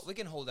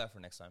hold that for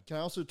next time. Can I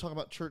also talk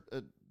about church,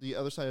 the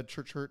other side of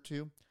church hurt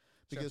too?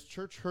 Because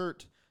church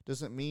hurt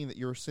doesn't mean that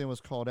your sin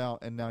was called out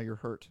and now you're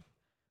hurt.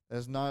 That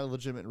is not a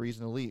legitimate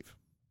reason to leave.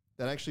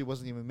 That actually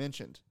wasn't even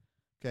mentioned.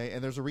 Okay,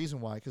 and there's a reason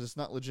why, because it's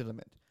not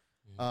legitimate.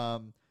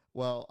 Mm-hmm.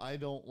 Well, I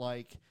don't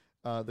like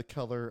the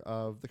color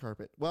of the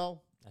carpet.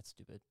 Well, that's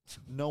stupid.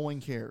 No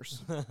one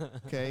cares.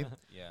 Okay.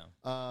 Yeah.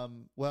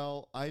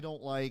 Well, I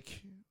don't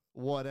like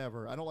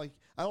whatever. I don't like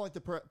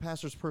the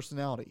pastor's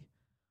personality.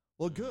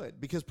 Well, good,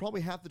 because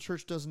probably half the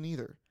church doesn't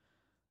either.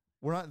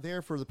 We're not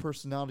there for the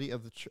personality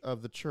of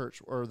the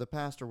church or the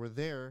pastor. We're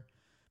there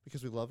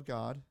because we love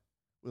God,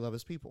 we love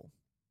His people.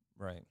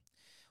 Right.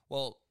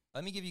 Well,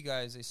 let me give you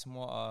guys a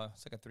small,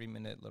 it's like a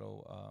 3-minute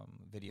little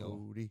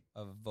video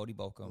of Vodi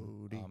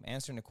Bokum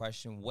answering the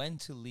question, when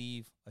to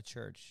leave a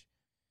church.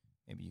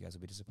 Maybe you guys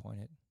will be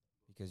disappointed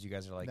because you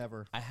guys are like,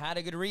 Never. I had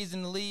a good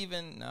reason to leave,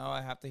 and now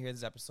I have to hear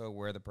this episode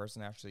where the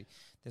person actually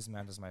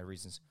dismantles my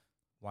reasons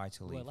why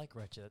to leave. I like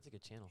Wretched. That's a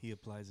good channel. He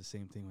applies the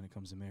same thing when it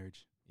comes to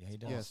marriage. Yeah, he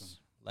does. Yes.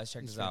 Let's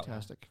check He's this out.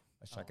 fantastic.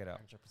 Let's check it out.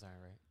 Aaron Shepard's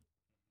right.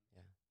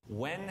 Yeah.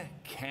 When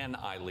can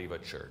I leave a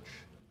church?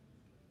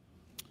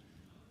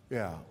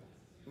 Yeah,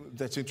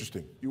 that's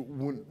interesting.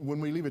 When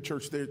we leave a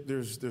church,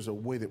 there's a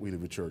way that we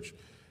leave a church.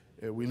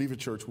 We leave a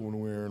church when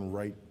we're in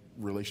right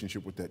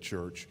relationship with that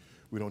church.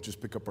 We don't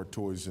just pick up our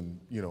toys and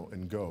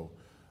go.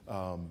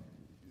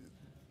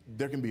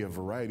 There can be a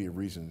variety of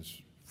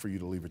reasons for you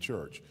to leave a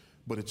church,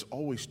 but it's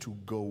always to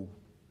go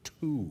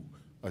to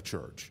a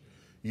church.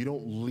 You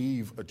don't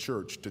leave a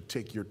church to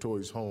take your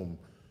toys home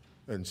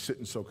and sit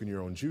and soak in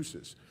your own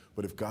juices.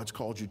 But if God's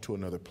called you to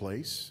another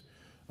place,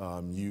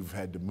 you've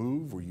had to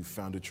move, or you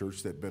found a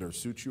church that better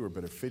suits you or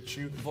better fits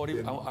you.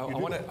 Vodi, I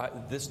want to.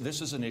 This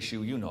is an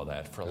issue. You know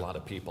that for a lot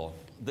of people.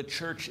 The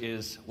church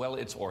is, well,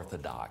 it's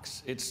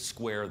orthodox. It's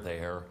square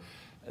there.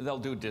 They'll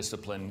do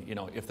discipline.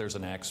 If there's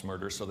an axe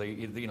murder, so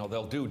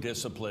they'll do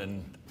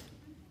discipline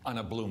on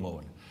a blue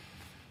moon.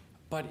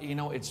 But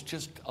it's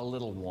just a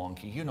little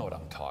wonky. You know what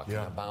I'm talking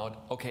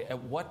about. Okay,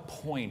 at what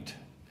point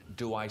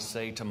do I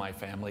say to my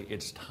family,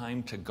 it's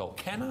time to go?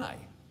 Can I?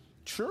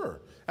 Sure,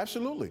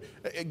 absolutely.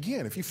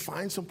 Again, if you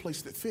find some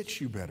place that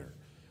fits you better.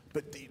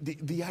 But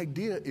the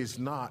idea is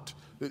not,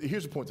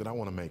 here's the point that I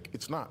want to make.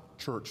 It's not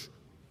church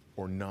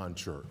or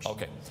non-church.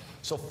 Okay,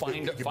 so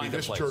find it could a be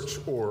this place. Church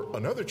or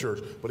another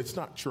church, but it's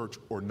not church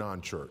or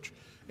non-church.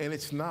 And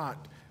it's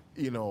not,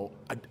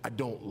 I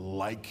don't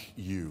like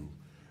you.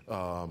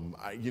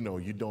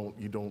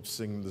 You don't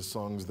sing the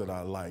songs that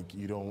I like.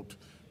 You don't,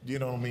 you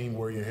know what I mean,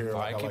 where your hair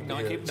like I like your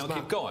hair.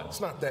 Keep going.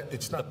 It's not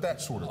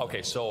that sort of thing.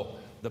 Okay, so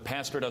the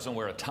pastor doesn't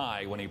wear a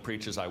tie when he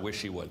preaches, I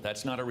wish he would.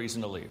 That's not a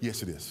reason to leave.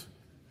 Yes, it is.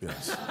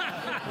 Yes.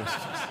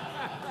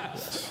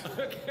 Yes.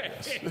 Okay.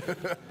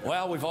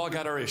 Well, we've all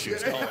got our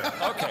issues.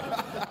 Okay.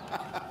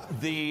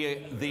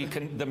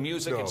 The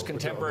music, it's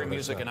contemporary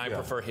music, and I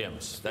prefer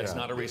hymns. That's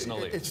not a reason to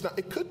leave. It's not.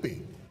 It could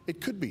be. It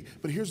could be.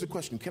 But here's the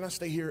question. Can I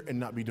stay here and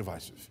not be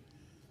divisive?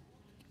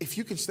 If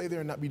you can stay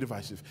there and not be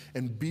divisive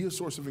and be a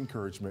source of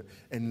encouragement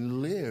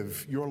and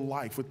live your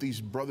life with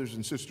these brothers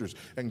and sisters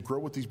and grow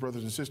with these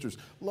brothers and sisters,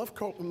 love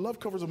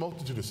covers a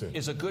multitude of sins.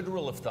 Is a good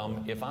rule of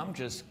thumb, if I'm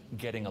just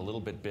getting a little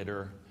bit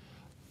bitter,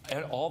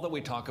 and all that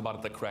we talk about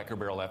at the Cracker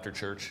Barrel after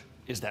church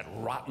is that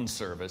rotten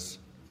service,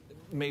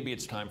 maybe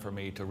it's time for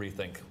me to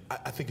rethink.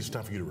 I think it's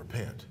time for you to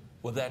repent.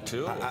 Well, that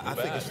too. I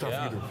think it's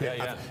time for you to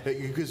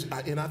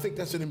repent. And I think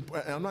that's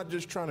I'm not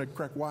just trying to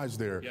crack wise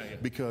there,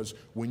 because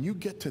when you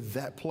get to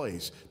that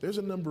place, there's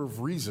a number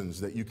of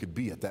reasons that you could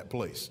be at that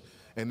place,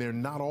 and they're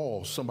not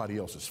all somebody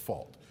else's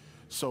fault.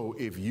 So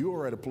if you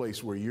are at a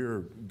place where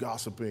you're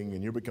gossiping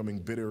and you're becoming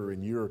bitter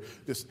and you're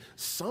this,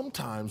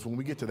 sometimes when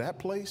we get to that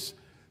place,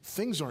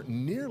 things aren't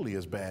nearly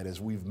as bad as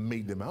we've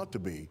made them out to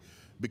be,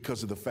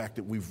 because of the fact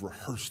that we've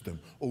rehearsed them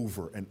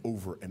over and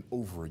over and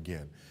over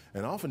again.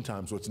 And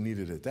oftentimes what's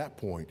needed at that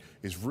point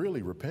is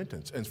really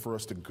repentance, and for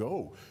us to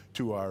go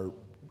to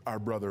our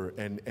brother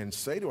and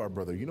say to our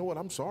brother, you know what,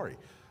 I'm sorry.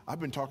 I've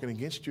been talking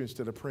against you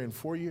instead of praying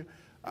for you.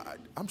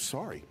 I'm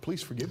sorry.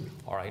 Please forgive me.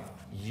 All right.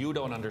 You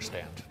don't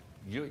understand.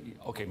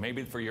 Okay,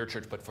 maybe for your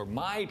church, but for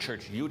my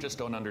church, you just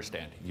don't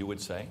understand. You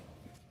would say?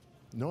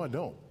 No, I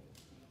don't.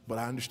 But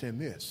I understand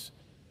this.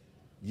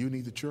 You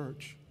need the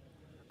church.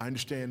 I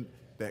understand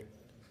that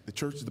the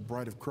church is the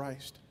bride of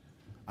Christ.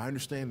 I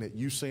understand that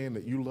you saying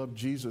that you love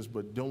Jesus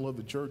but don't love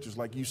the church is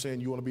like you saying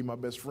you want to be my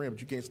best friend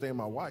but you can't stand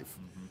my wife.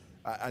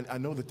 Mm-hmm. I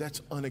know that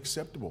that's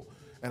unacceptable.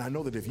 And I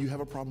know that if you have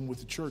a problem with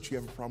the church, you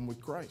have a problem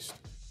with Christ.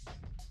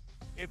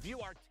 If you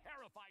are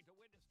terrified to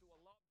witness to a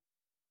love...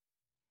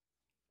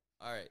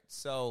 All right,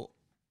 so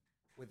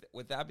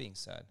with that being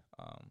said,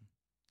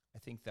 I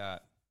think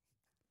that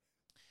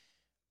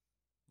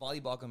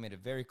Vodi Bokum made it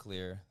very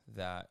clear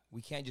that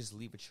we can't just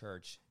leave a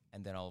church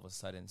and then all of a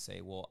sudden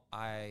say, well,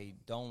 I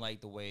don't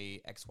like the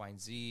way X, Y,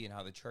 and Z and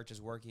how the church is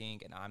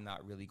working, and I'm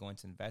not really going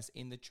to invest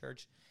in the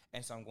church,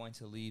 and so I'm going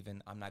to leave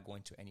and I'm not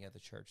going to any other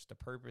church. The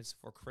purpose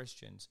for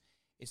Christians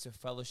is to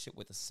fellowship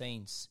with the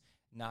saints,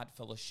 not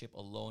fellowship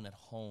alone at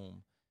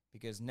home,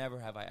 because never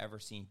have I ever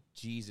seen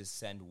Jesus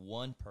send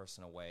one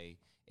person away,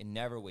 and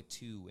never with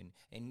two,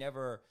 and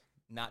never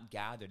not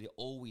gathered. They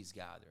always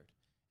gathered.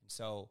 And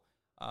so,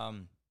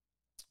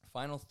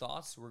 final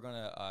thoughts, we're going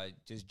to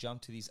just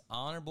jump to these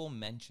honorable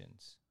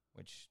mentions,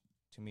 which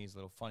to me is a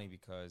little funny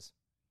because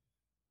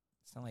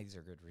it's not like these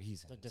are good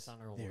reasons. They're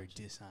dishonorable. They're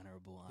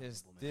dishonorable.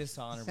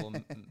 Dishonorable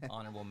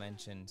honorable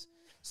mentions.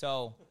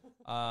 So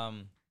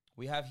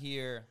we have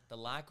here the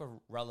lack of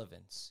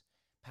relevance.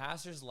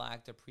 Pastors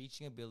lack the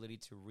preaching ability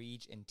to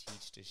reach and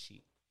teach the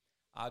sheep.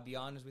 I'll be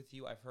honest with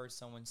you. I've heard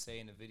someone say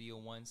in a video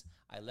once,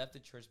 I left the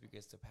church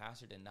because the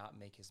pastor did not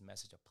make his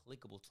message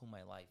applicable to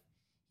my life.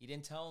 He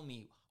didn't tell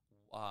me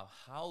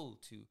how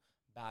to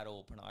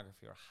battle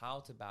pornography or how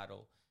to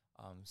battle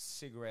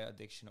cigarette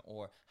addiction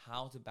or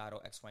how to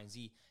battle X, Y, and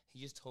Z.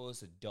 He just told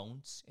us the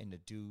don'ts and the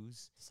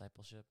do's.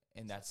 Discipleship.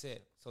 And that's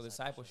it. So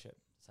discipleship.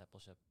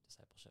 Discipleship.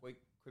 Quick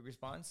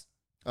response.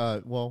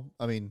 Well,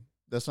 I mean,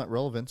 that's not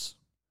relevance.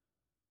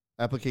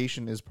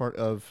 Application is part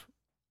of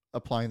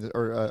applying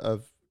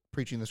of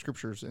preaching the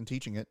scriptures and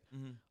teaching it.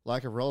 Mm-hmm.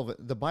 Lack of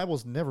relevant. The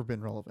Bible's never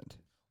been relevant.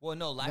 Well,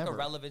 no, lack Never. of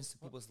relevance to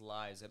people's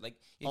lives. Like,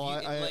 if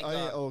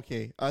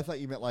okay. I thought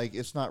you meant like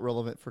it's not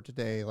relevant for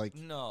today. Like,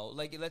 no,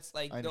 like let's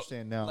like I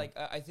understand now. Like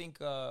I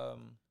think it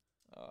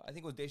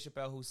was Dave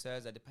Chappelle who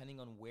says that depending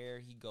on where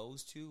he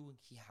goes to,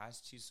 he has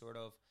to sort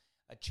of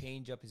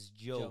change up his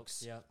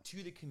jokes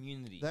to the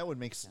community. that would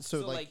make sense.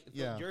 So So, like,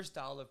 yeah. your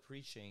style of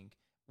preaching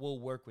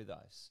will work with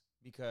us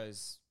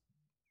because,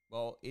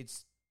 well,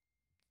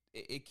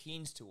 it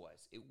keens to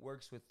us. It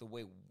works with the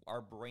way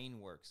our brain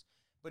works.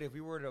 But if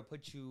we were to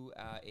put you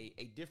at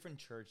a different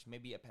church,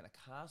 maybe a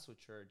Pentecostal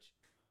church,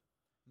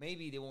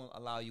 maybe they won't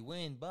allow you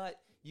in, but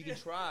you can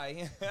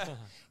try.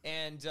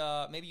 And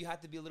maybe you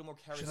have to be a little more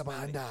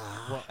charismatic.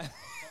 Well,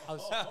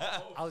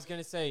 I was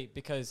gonna say,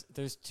 because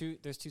there's two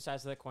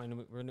sides to that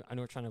coin. I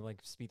know we're trying to like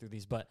speed through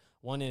these, but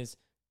one is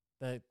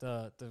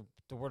the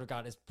word of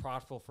God is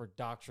profitable for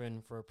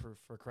doctrine, for proof,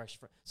 for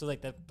correction. So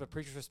like the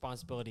preacher's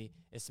responsibility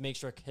is to make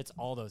sure it hits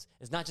all those.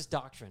 It's not just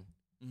doctrine.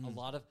 Mm-hmm.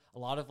 A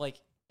lot of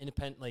like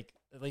independent, like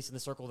at least in the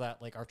circle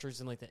that like our church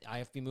in like the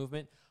IFB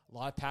movement, a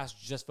lot of pastors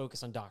just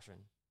focus on doctrine.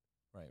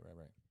 Right.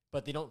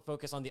 But they don't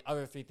focus on the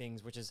other three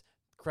things, which is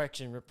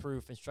correction,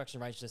 reproof, instruction,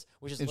 righteousness,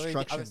 which is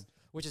Instruction. literally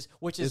which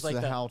is It's like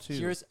the how-to.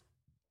 Here's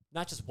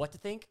not just what to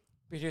think,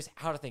 but here's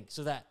how to think,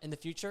 so that in the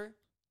future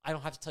I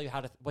don't have to tell you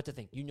what to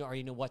think. You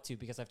already know what to,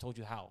 because I've told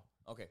you how.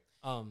 Okay.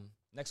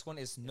 Next one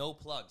is no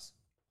plugs.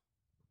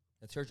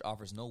 The church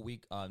offers no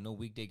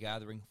weekday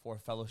gathering for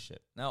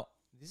fellowship. Now,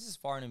 this is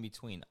far and in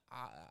between.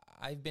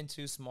 I've been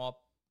to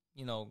small,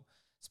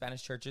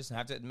 Spanish churches, and I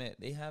have to admit,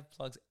 they have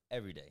plugs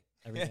every day.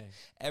 Every day.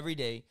 Every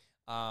day.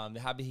 They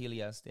have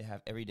vigilias. They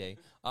have every day.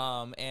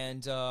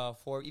 And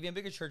for even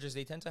bigger churches,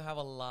 they tend to have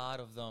a lot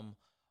of them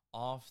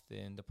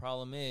often. The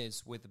problem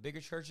is with the bigger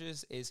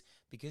churches is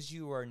because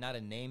you are not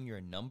a name, you're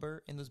a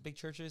number in those big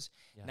churches.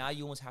 Yeah. Now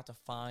you almost have to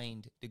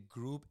find the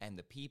group and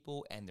the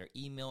people and their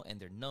email and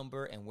their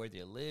number and where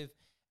they live.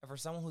 And for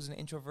someone who's an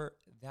introvert,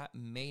 that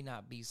may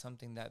not be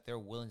something that they're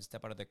willing to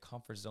step out of their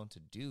comfort zone to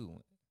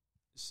do.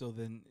 So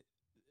then,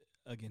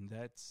 again,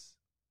 that's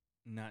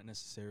not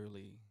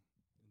necessarily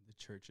the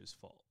church's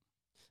fault.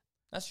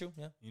 That's true,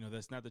 yeah.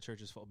 That's not the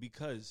church's fault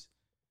because,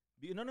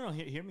 no,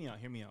 hear me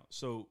out.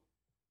 So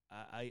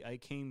I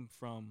came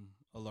from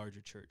a larger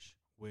church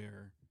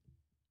where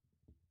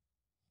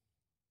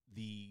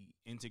the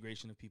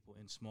integration of people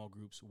in small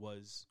groups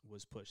was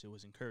pushed. It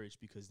was encouraged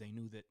because they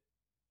knew that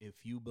if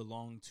you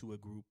belong to a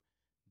group,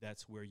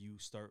 that's where you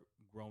start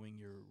growing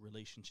your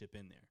relationship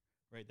in there,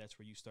 right? That's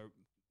where you start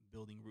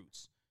building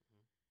roots.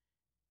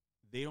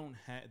 They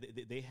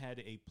had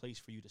a place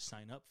for you to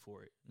sign up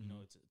for it.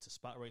 Mm-hmm. It's a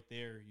spot right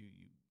there.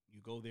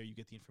 You go there, you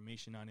get the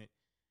information on it,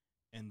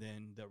 and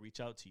then they'll reach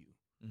out to you.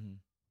 Mm-hmm.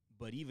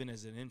 But even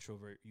as an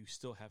introvert, you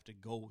still have to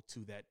go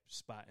to that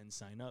spot and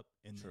sign up,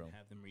 and True. then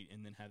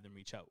have them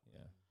reach out. Yeah,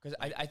 because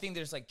I think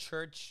there's like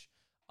church.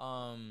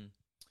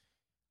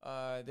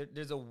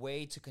 There's a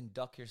way to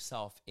conduct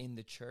yourself in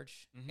the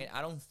church, and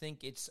I don't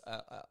think it's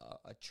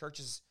a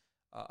church's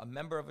a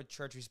member of a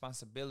church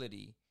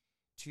responsibility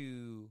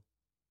to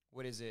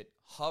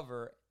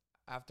hover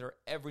after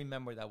every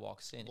member that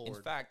walks in. Lord.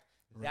 In fact,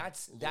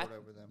 that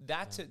over them.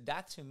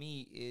 that to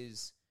me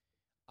is,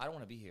 I don't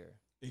want to be here.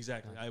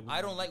 Exactly.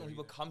 I don't like when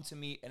people come to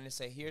me and they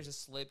say, "Here's a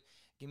slip.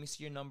 Give me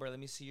see your number. Let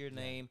me see your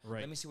name. right.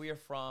 Let me see where you're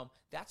from."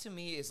 That to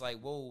me is like,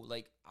 whoa,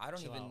 like I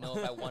don't even know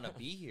if I want to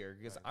be here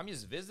because I'm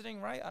just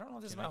visiting, right? I don't know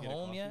if this is my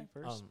home yet.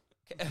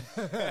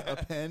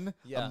 A pen,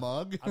 Yeah. a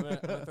mug. I'm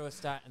gonna throw a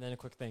stat and then a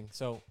quick thing.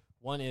 So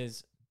one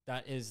is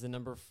that's the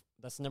number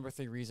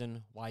 3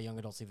 reason why young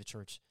adults leave the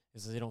church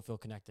is they don't feel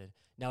connected.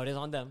 Now it is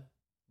on them,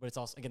 but it's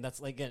also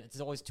it's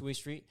always a two-way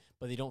street.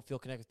 But they don't feel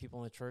connected with people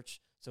in the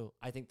church. So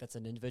I think that's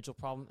an individual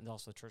problem and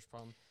also a church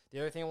problem. The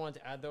other thing I wanted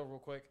to add though, real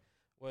quick,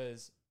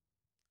 was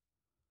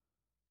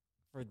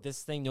for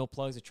this thing, no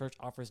plugs. The church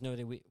offers no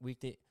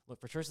weekday.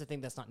 Look, for church to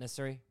think that's not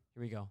necessary.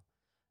 Here we go.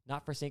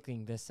 Not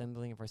forsaking the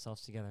assembling of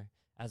ourselves together,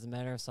 as a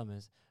matter of some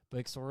is,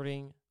 but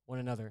exhorting one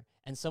another,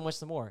 and so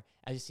much the more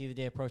as you see the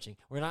day approaching.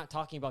 We're not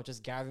talking about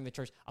just gathering the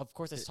church. Of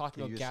course, it's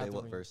talking Can you about just say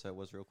gathering. what verse that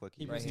was real quick?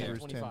 Hebrews Right here.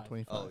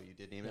 10:25. Oh, you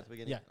did name it at the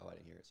beginning? Yeah. Oh, I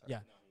didn't hear it. Sorry. Yeah.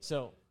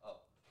 So,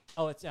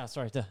 it's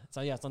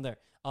on there.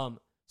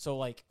 So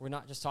like we're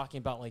not just talking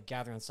about like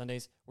gathering on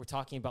Sundays. We're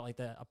talking about like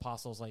the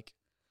apostles, like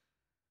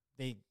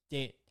they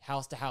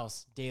house to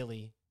house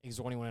daily,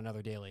 exhorting one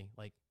another daily.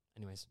 Like,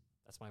 anyways,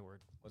 that's my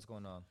word. What's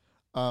going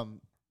on?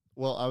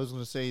 Well, I was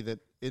going to say that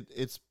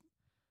it's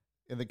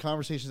in the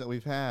conversations that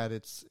we've had,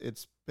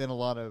 it's been a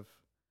lot of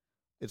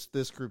it's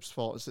this group's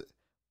fault. It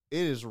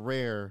is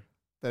rare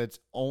that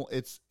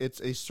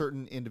it's a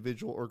certain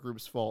individual or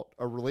group's fault.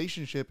 A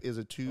relationship is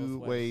a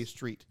two-way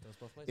street. Goes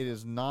both ways. It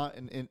is not,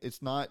 and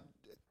it's not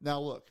Now,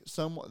 look,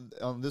 someone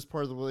on this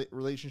part of the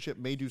relationship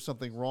may do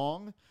something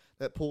wrong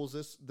that pulls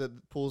this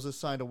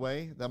side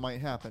away. That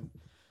might happen.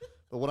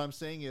 But what I'm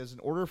saying is, in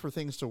order for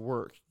things to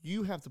work,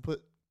 you have to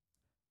put.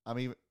 I'm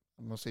going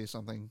to say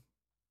something.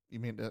 You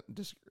may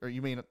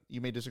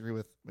disagree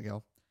with,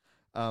 Miguel.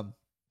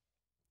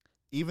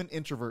 Even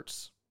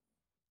introverts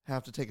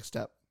have to take a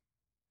step.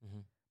 Mm-hmm.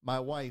 My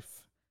wife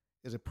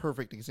is a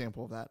perfect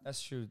example of that.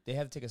 That's true. They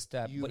have to take a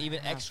step, but even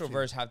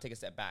extroverts have to take a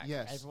step back.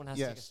 Yes, everyone has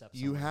to take a step.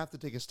 You have to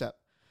take a step,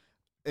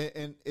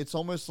 and it's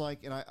almost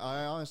like, and I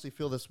honestly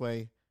feel this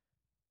way.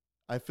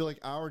 I feel like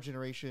our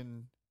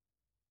generation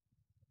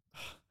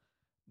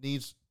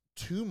needs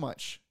too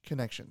much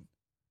connection.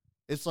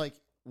 It's like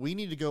we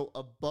need to go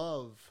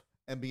above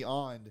and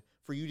beyond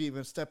for you to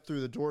even step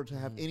through the door to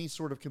have any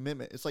sort of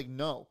commitment. It's like,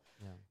 no,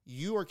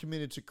 you are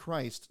committed to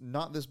Christ,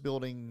 not this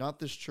building, not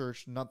this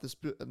church, not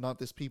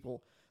this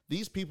people.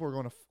 These people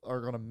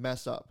are going to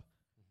mess up.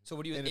 So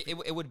what do you?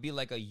 It would be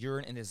like a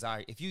yearn and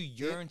desire. If you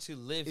yearn to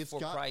live for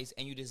Christ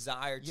and you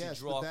desire to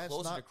draw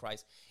closer to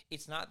Christ,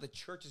 it's not the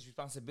church's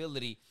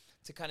responsibility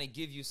to kind of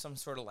give you some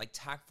sort of like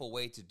tactful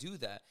way to do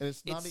that. And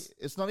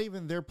it's not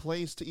even their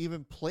place to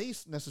even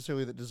place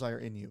necessarily that desire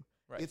in you.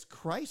 Right. It's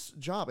Christ's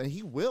job, and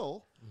He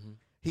will. Mm-hmm.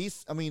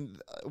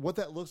 What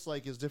that looks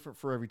like is different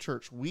for every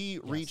church. We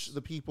reach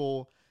the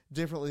people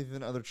differently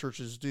than other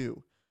churches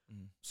do.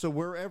 Mm-hmm. So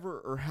wherever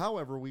or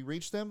however we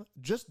reach them,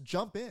 just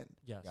jump in.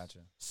 Yes. Gotcha.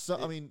 So,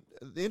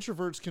 the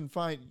introverts can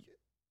find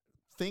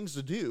things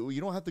to do. You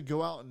don't have to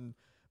go out and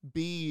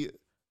be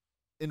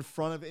in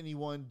front of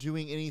anyone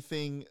doing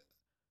anything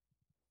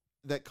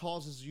that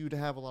causes you to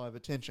have a lot of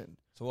attention.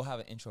 So we'll have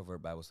an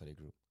introvert Bible study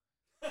group.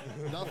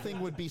 Nothing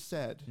would be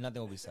said.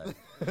 Nothing will be said.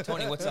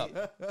 Tony, what's up?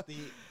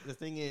 The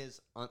thing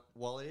is,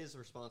 while it is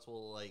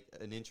responsible, like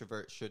an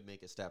introvert should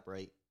make a step,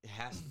 right? It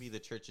has to be the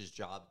church's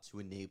job to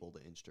enable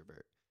the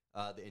introvert,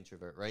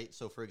 right?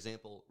 So, for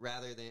example,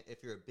 rather than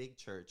if you're a big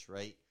church,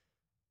 right?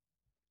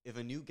 If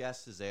a new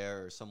guest is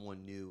there or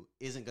someone new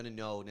isn't going to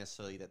know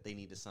necessarily that they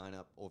need to sign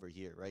up over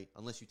here, right?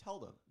 Unless you tell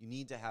them. You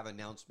need to have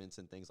announcements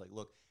and things like,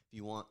 look,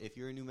 if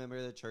you're a new member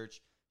of the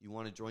church, you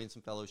want to join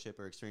some fellowship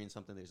or experience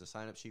something, there's a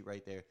sign-up sheet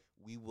right there.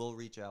 We will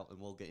reach out and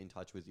we'll get in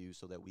touch with you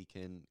so that we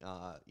can,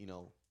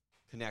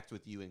 connect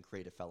with you and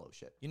create a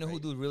fellowship. You know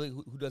right?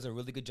 who does a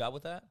really good job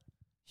with that?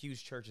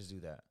 Huge churches do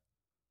that.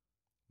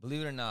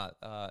 Believe it or not,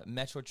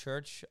 Metro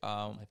Church.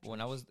 When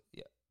I was,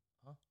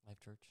 Life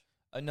Church.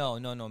 No,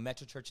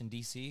 Metro Church in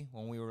D.C.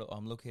 When we were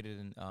located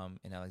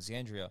in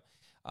Alexandria,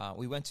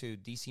 we went to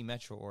D.C.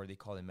 Metro, or they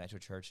call it Metro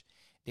Church.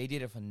 They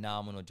did a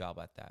phenomenal job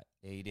at that.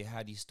 They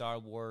had these Star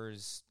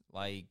Wars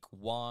like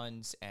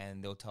wands,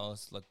 and they'll tell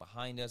us, look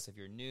behind us if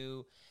you're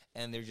new,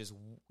 and they're just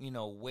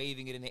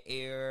waving it in the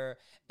air,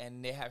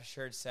 and they have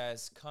shirts that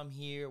says, "Come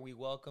here, we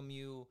welcome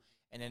you."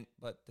 And then,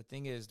 but the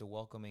thing is, the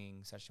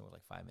welcoming session was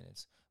like 5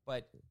 minutes,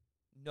 but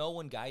no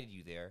one guided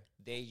you there.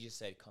 They just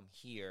said, "Come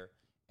here."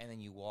 And then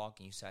you walk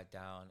and you sat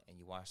down and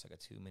you watched like a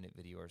 2-minute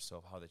video or so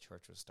of how the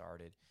church was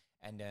started.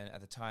 And then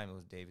at the time it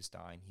was David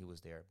Stein. He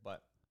was there.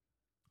 But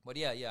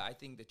yeah, I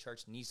think the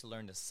church needs to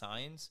learn the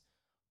science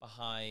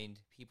behind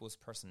people's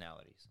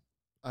personalities.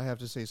 I have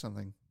to say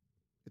something.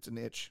 It's an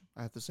itch.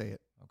 I have to say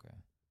it. Okay.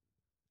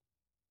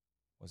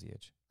 What's the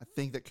itch? I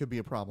think that could be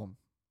a problem.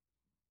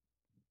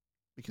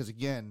 Because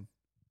again,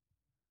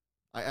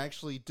 I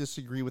actually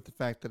disagree with the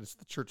fact that it's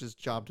the church's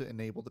job to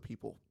enable the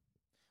people.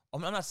 I'm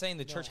not saying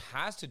the church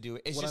has to do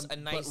it. It's just a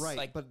nice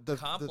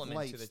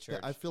compliment to the church.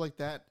 I feel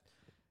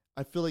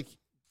like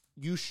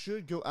you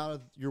should go out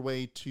of your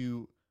way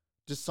to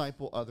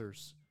disciple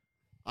others.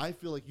 I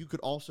feel like you could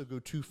also go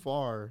too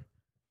far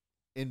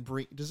and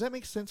bring. Does that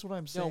make sense? What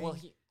I'm saying? No. Well,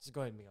 so go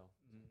ahead, Miguel.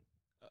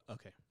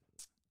 Okay.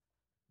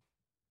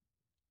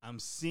 I'm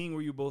seeing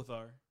where you both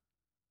are.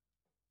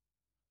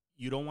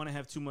 You don't want to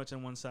have too much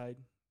on one side.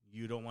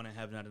 You don't want to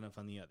have not enough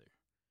on the other.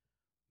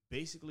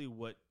 Basically,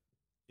 what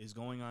is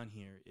going on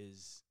here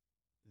is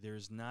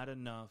there's not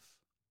enough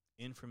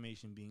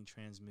information being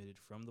transmitted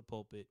from the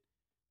pulpit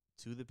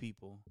to the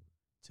people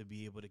to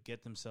be able to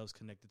get themselves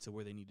connected to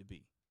where they need to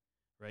be,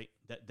 right?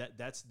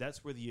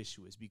 That's where the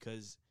issue is,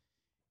 because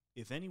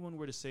if anyone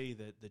were to say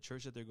that the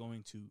church that they're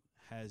going to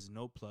has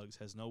no plugs,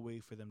 has no way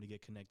for them to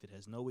get connected,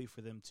 has no way for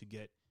them to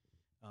get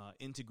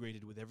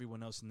integrated with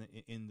everyone else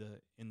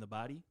in the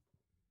body,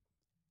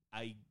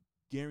 I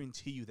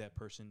guarantee you that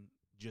person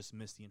just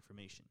missed the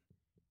information.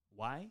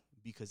 Why?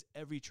 Because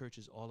every church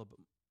is all about,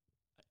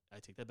 I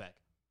take that back.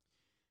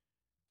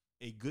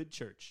 A good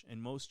church,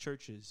 and most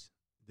churches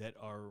that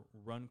are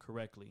run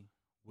correctly,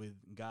 with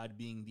God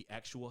being the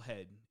actual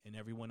head and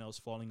everyone else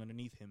falling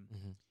underneath him,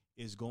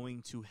 is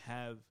going to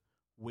have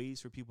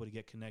ways for people to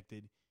get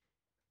connected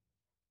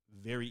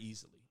very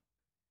easily.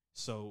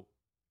 So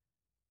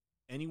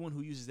anyone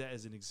who uses that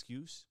as an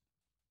excuse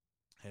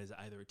has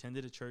either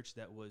attended a church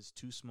that was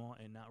too small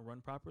and not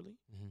run properly,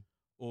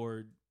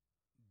 or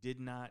did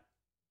not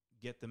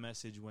get the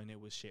message when it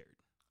was shared.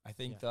 I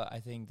think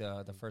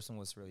the first one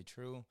was really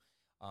true.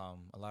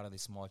 A lot of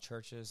these small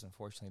churches,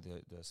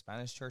 unfortunately, the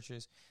Spanish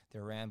churches,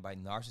 they're ran by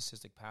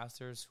narcissistic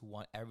pastors who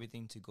want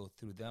everything to go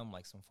through them,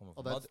 like some form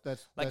of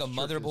that's like a churches.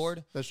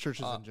 motherboard. That's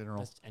churches in general.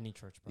 That's any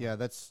church, bro. Yeah,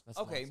 that's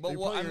Okay, not- but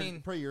what I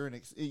mean, probably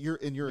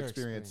your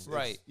experience,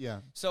 Right. Yeah.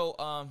 So,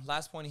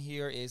 last point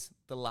here is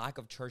the lack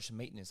of church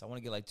maintenance. I want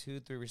to get like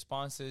 2-3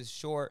 responses.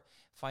 Short,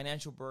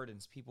 financial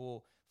burdens.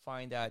 People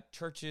find that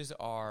churches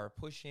are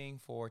pushing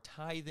for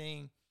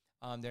tithing.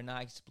 They're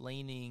not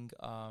explaining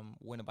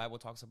when the Bible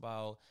talks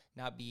about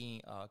not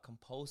being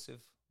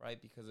compulsive,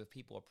 right? Because of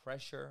people are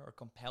pressure or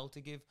compelled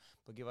to give,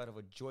 but give out of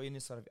a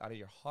joyousness out of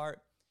your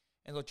heart.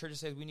 And so churches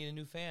says we need a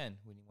new fan,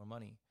 we need more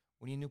money.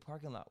 We need a new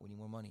parking lot, we need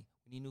more money.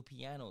 We need new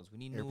pianos, we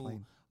need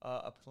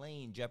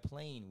Airplane. jet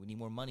plane, we need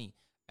more money.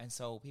 And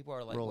so people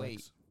are like, Rolex.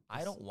 wait,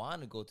 I don't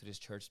want to go to this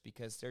church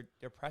because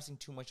they're pressing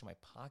too much in my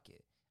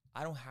pocket.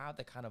 I don't have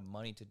the kind of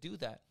money to do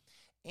that.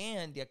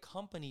 And they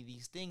accompany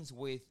these things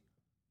with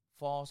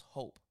false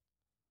hope.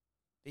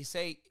 They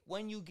say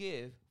when you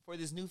give for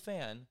this new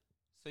fan,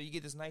 so you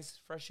get this nice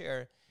fresh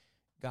air,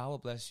 God will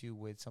bless you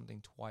with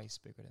something twice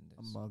bigger than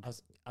A this. mug.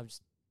 I'm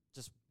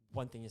just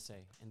one thing to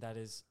say, and that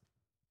is,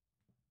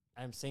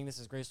 I'm saying this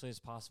as gracefully as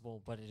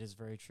possible, but it is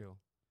very true.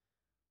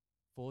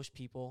 Foolish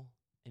people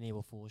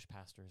enable foolish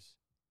pastors.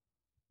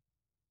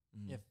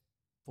 Mm. If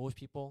foolish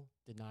people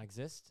did not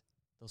exist,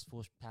 those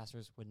foolish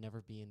pastors would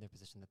never be in their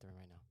position that they're in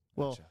right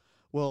now.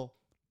 Well,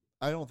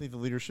 I don't think the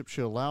leadership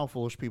should allow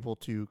foolish people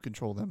to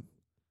control them.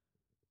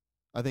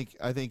 I think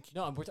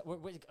No,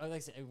 like I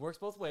said, it works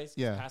both ways.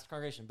 Yeah. Pastor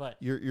congregation, but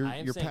you're I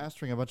am saying-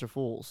 pastoring a bunch of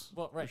fools.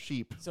 well, Or right.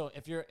 sheep. So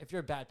if you're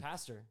a bad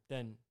pastor,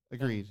 then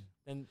Agreed.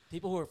 Then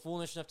people who are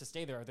foolish enough to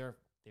stay there they're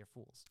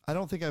fools. I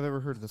don't think I've ever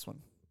heard this one.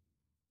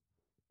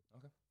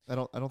 Okay. I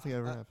don't think I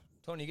ever have.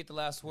 Tony, you get the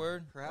last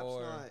word? Perhaps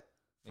or not.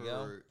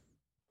 Miguel?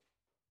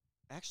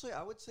 Actually,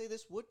 I would say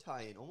this would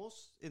tie in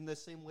almost in the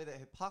same way that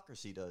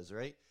hypocrisy does,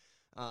 right?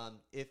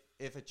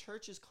 If a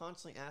church is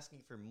constantly asking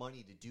for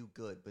money to do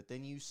good, but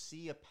then you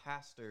see a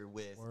pastor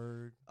with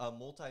Word. a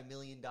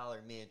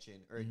multi-million-dollar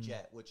mansion or a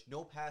jet, which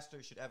no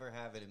pastor should ever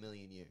have in a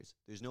million years.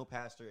 There's no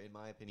pastor, in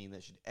my opinion,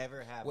 that should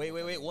ever have. Wait. a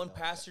One multi-million-dollar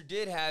pastor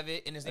did have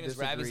it, and his name is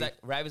Ravi disagree.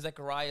 Ravi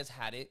Zacharias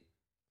had it.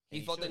 He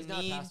He felt the should. He's not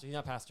a need. pastor. He's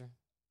not a pastor.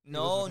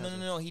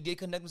 No. He did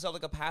conduct himself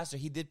like a pastor.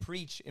 He did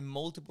preach in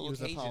multiple He was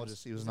an occasions.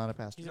 apologist. He was not a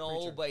pastor. He's a No,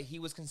 preacher. but he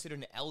was considered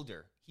an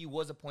elder. He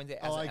was appointed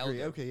as Oh, I an agree.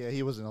 elder. Okay, yeah,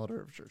 he was an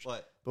elder of church.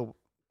 But But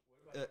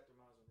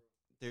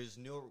there's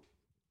no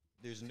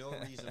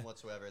reason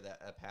whatsoever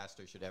that a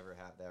pastor should ever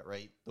have that,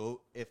 right?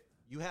 Though if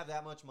you have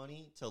that much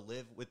money to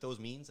live with those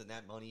means, then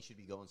that money should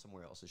be going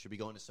somewhere else. It should be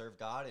going to serve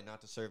God and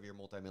not to serve your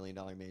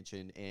multi-million-dollar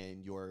mansion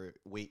and your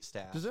wait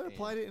staff. does that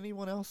apply to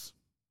anyone else?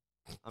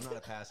 I'm not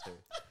a pastor.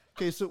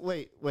 Okay, so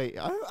wait. Can we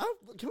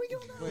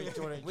get on that? Wait,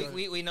 Jordan.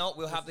 We know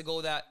we'll have to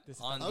go that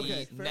on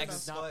Okay, the fair next.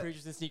 It's not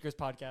Preachers and Sneakers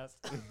podcast.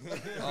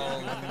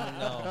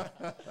 Oh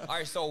no! All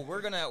right, so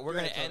we're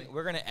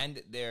gonna end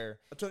it there.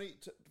 Tony,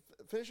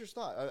 finish your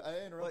thought.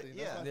 I interrupted But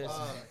you. yeah, That's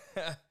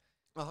my fault.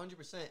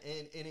 100%.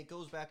 And it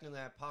goes back into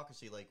that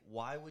hypocrisy. Like,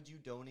 why would you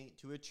donate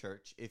to a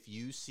church if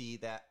you see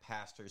that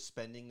pastor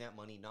spending that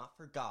money not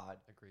for God,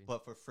 Agreed.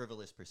 but for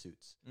frivolous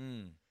pursuits?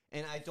 Mm.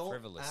 And I don't,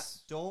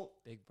 Frivolous.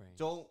 Big brain.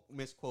 don't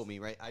misquote me,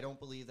 right? I don't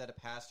believe that a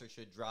pastor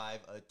should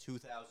drive a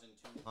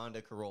 2002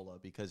 Honda Corolla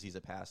because he's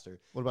a pastor.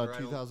 What about Or I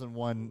don't-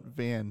 2001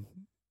 van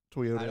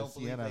Toyota I don't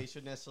believe Sienna? they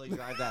should necessarily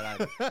drive that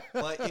either.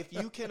 But if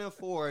you can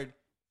afford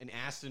an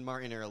Aston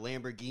Martin or a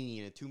Lamborghini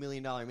and a $2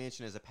 million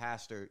mansion as a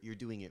pastor, you're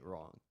doing it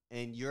wrong.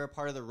 And you're a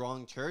part of the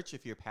wrong church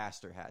if your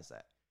pastor has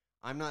that.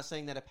 I'm not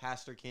saying that a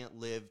pastor can't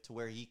live to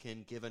where he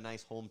can give a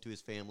nice home to his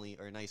family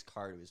or a nice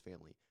car to his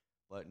family.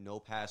 But no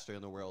pastor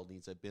in the world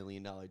needs $1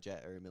 billion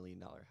jet or $1 million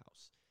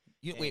house.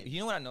 You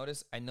know what I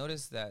noticed? I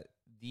noticed that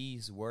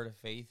these Word of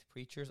Faith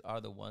preachers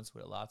are the ones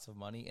with lots of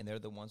money, and they're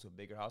the ones with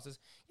bigger houses.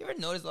 You ever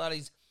notice a lot of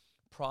these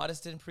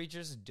Protestant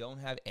preachers don't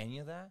have any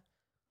of that?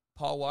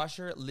 Paul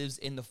Washer lives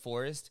in the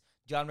forest.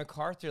 John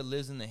MacArthur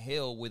lives in the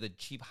hill with a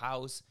cheap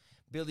house.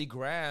 Billy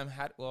Graham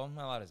had, well,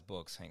 not a lot of his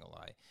books, hang a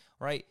lie,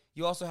 right?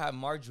 You also have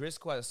Mark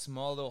Driscoll at a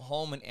small little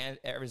home in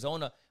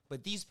Arizona.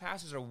 But these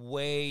pastors are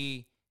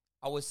way,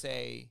 I would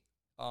say,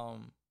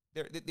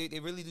 they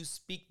really do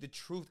speak the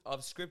truth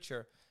of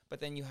Scripture.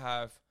 But then you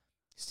have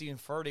Stephen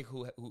Furtick,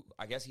 who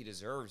I guess he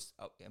deserves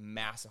a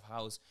massive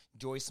house.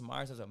 Joyce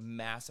Myers has a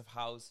massive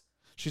house.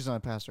 She's not a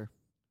pastor.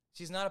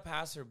 She's not a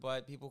pastor,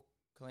 but people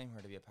claim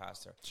her to be a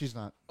pastor. She's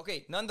not.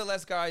 Okay,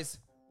 nonetheless, guys,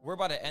 we're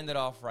about to end it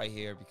off right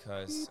here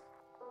because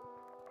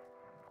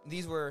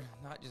these were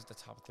not just the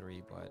top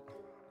 3, but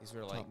these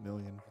were like Top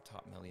million. the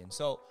top million.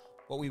 So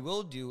what we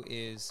will do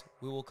is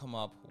we will come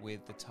up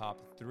with the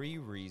top 3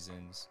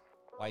 reasons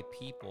why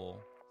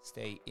people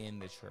stay in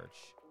the church.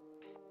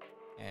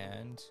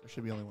 And There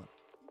should be only one.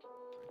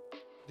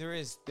 there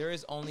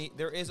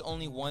is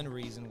only one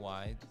reason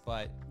why,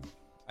 but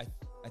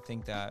I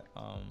think that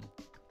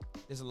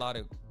there's a lot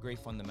of great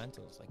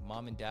fundamentals. Like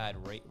mom and dad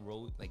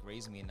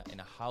raised me in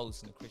a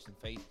house in the Christian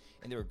faith,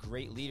 and they were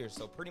great leaders.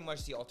 So pretty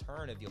much the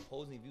alternative, the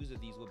opposing views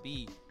of these would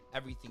be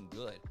everything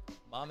good.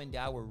 Mom and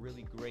dad were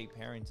really great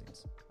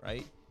parentings,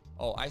 right?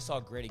 Oh, I saw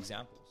great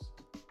examples.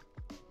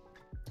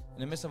 In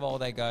the midst of all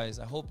that, guys,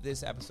 I hope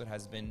this episode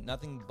has been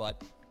nothing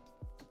but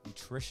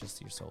nutritious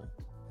to your soul.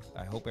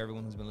 I hope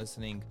everyone who's been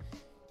listening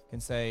can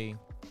say,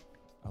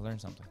 I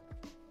learned something.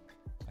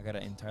 I got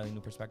an entirely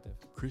new perspective.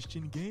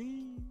 Christian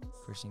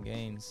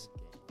gains.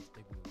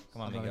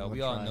 Come on, I'm not Miguel.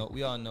 even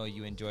We all know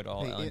you enjoyed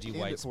all Hey, Ellen G. end it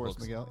White's for us,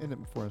 books. Miguel. End it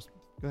for us.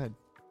 Go ahead.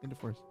 End it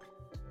for us.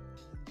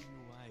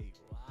 White.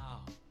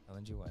 Wow.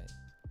 Ellen G. White.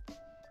 My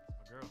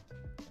girl.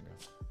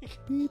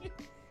 Beep.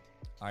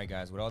 All right,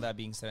 guys. With all that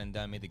being said and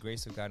done, may the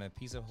grace of God and the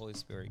peace of Holy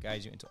Spirit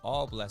guide you into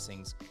all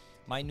blessings.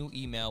 My new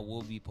email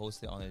will be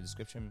posted on the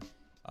description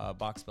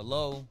box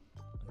below.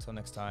 Until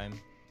next time,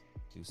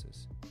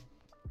 deuces.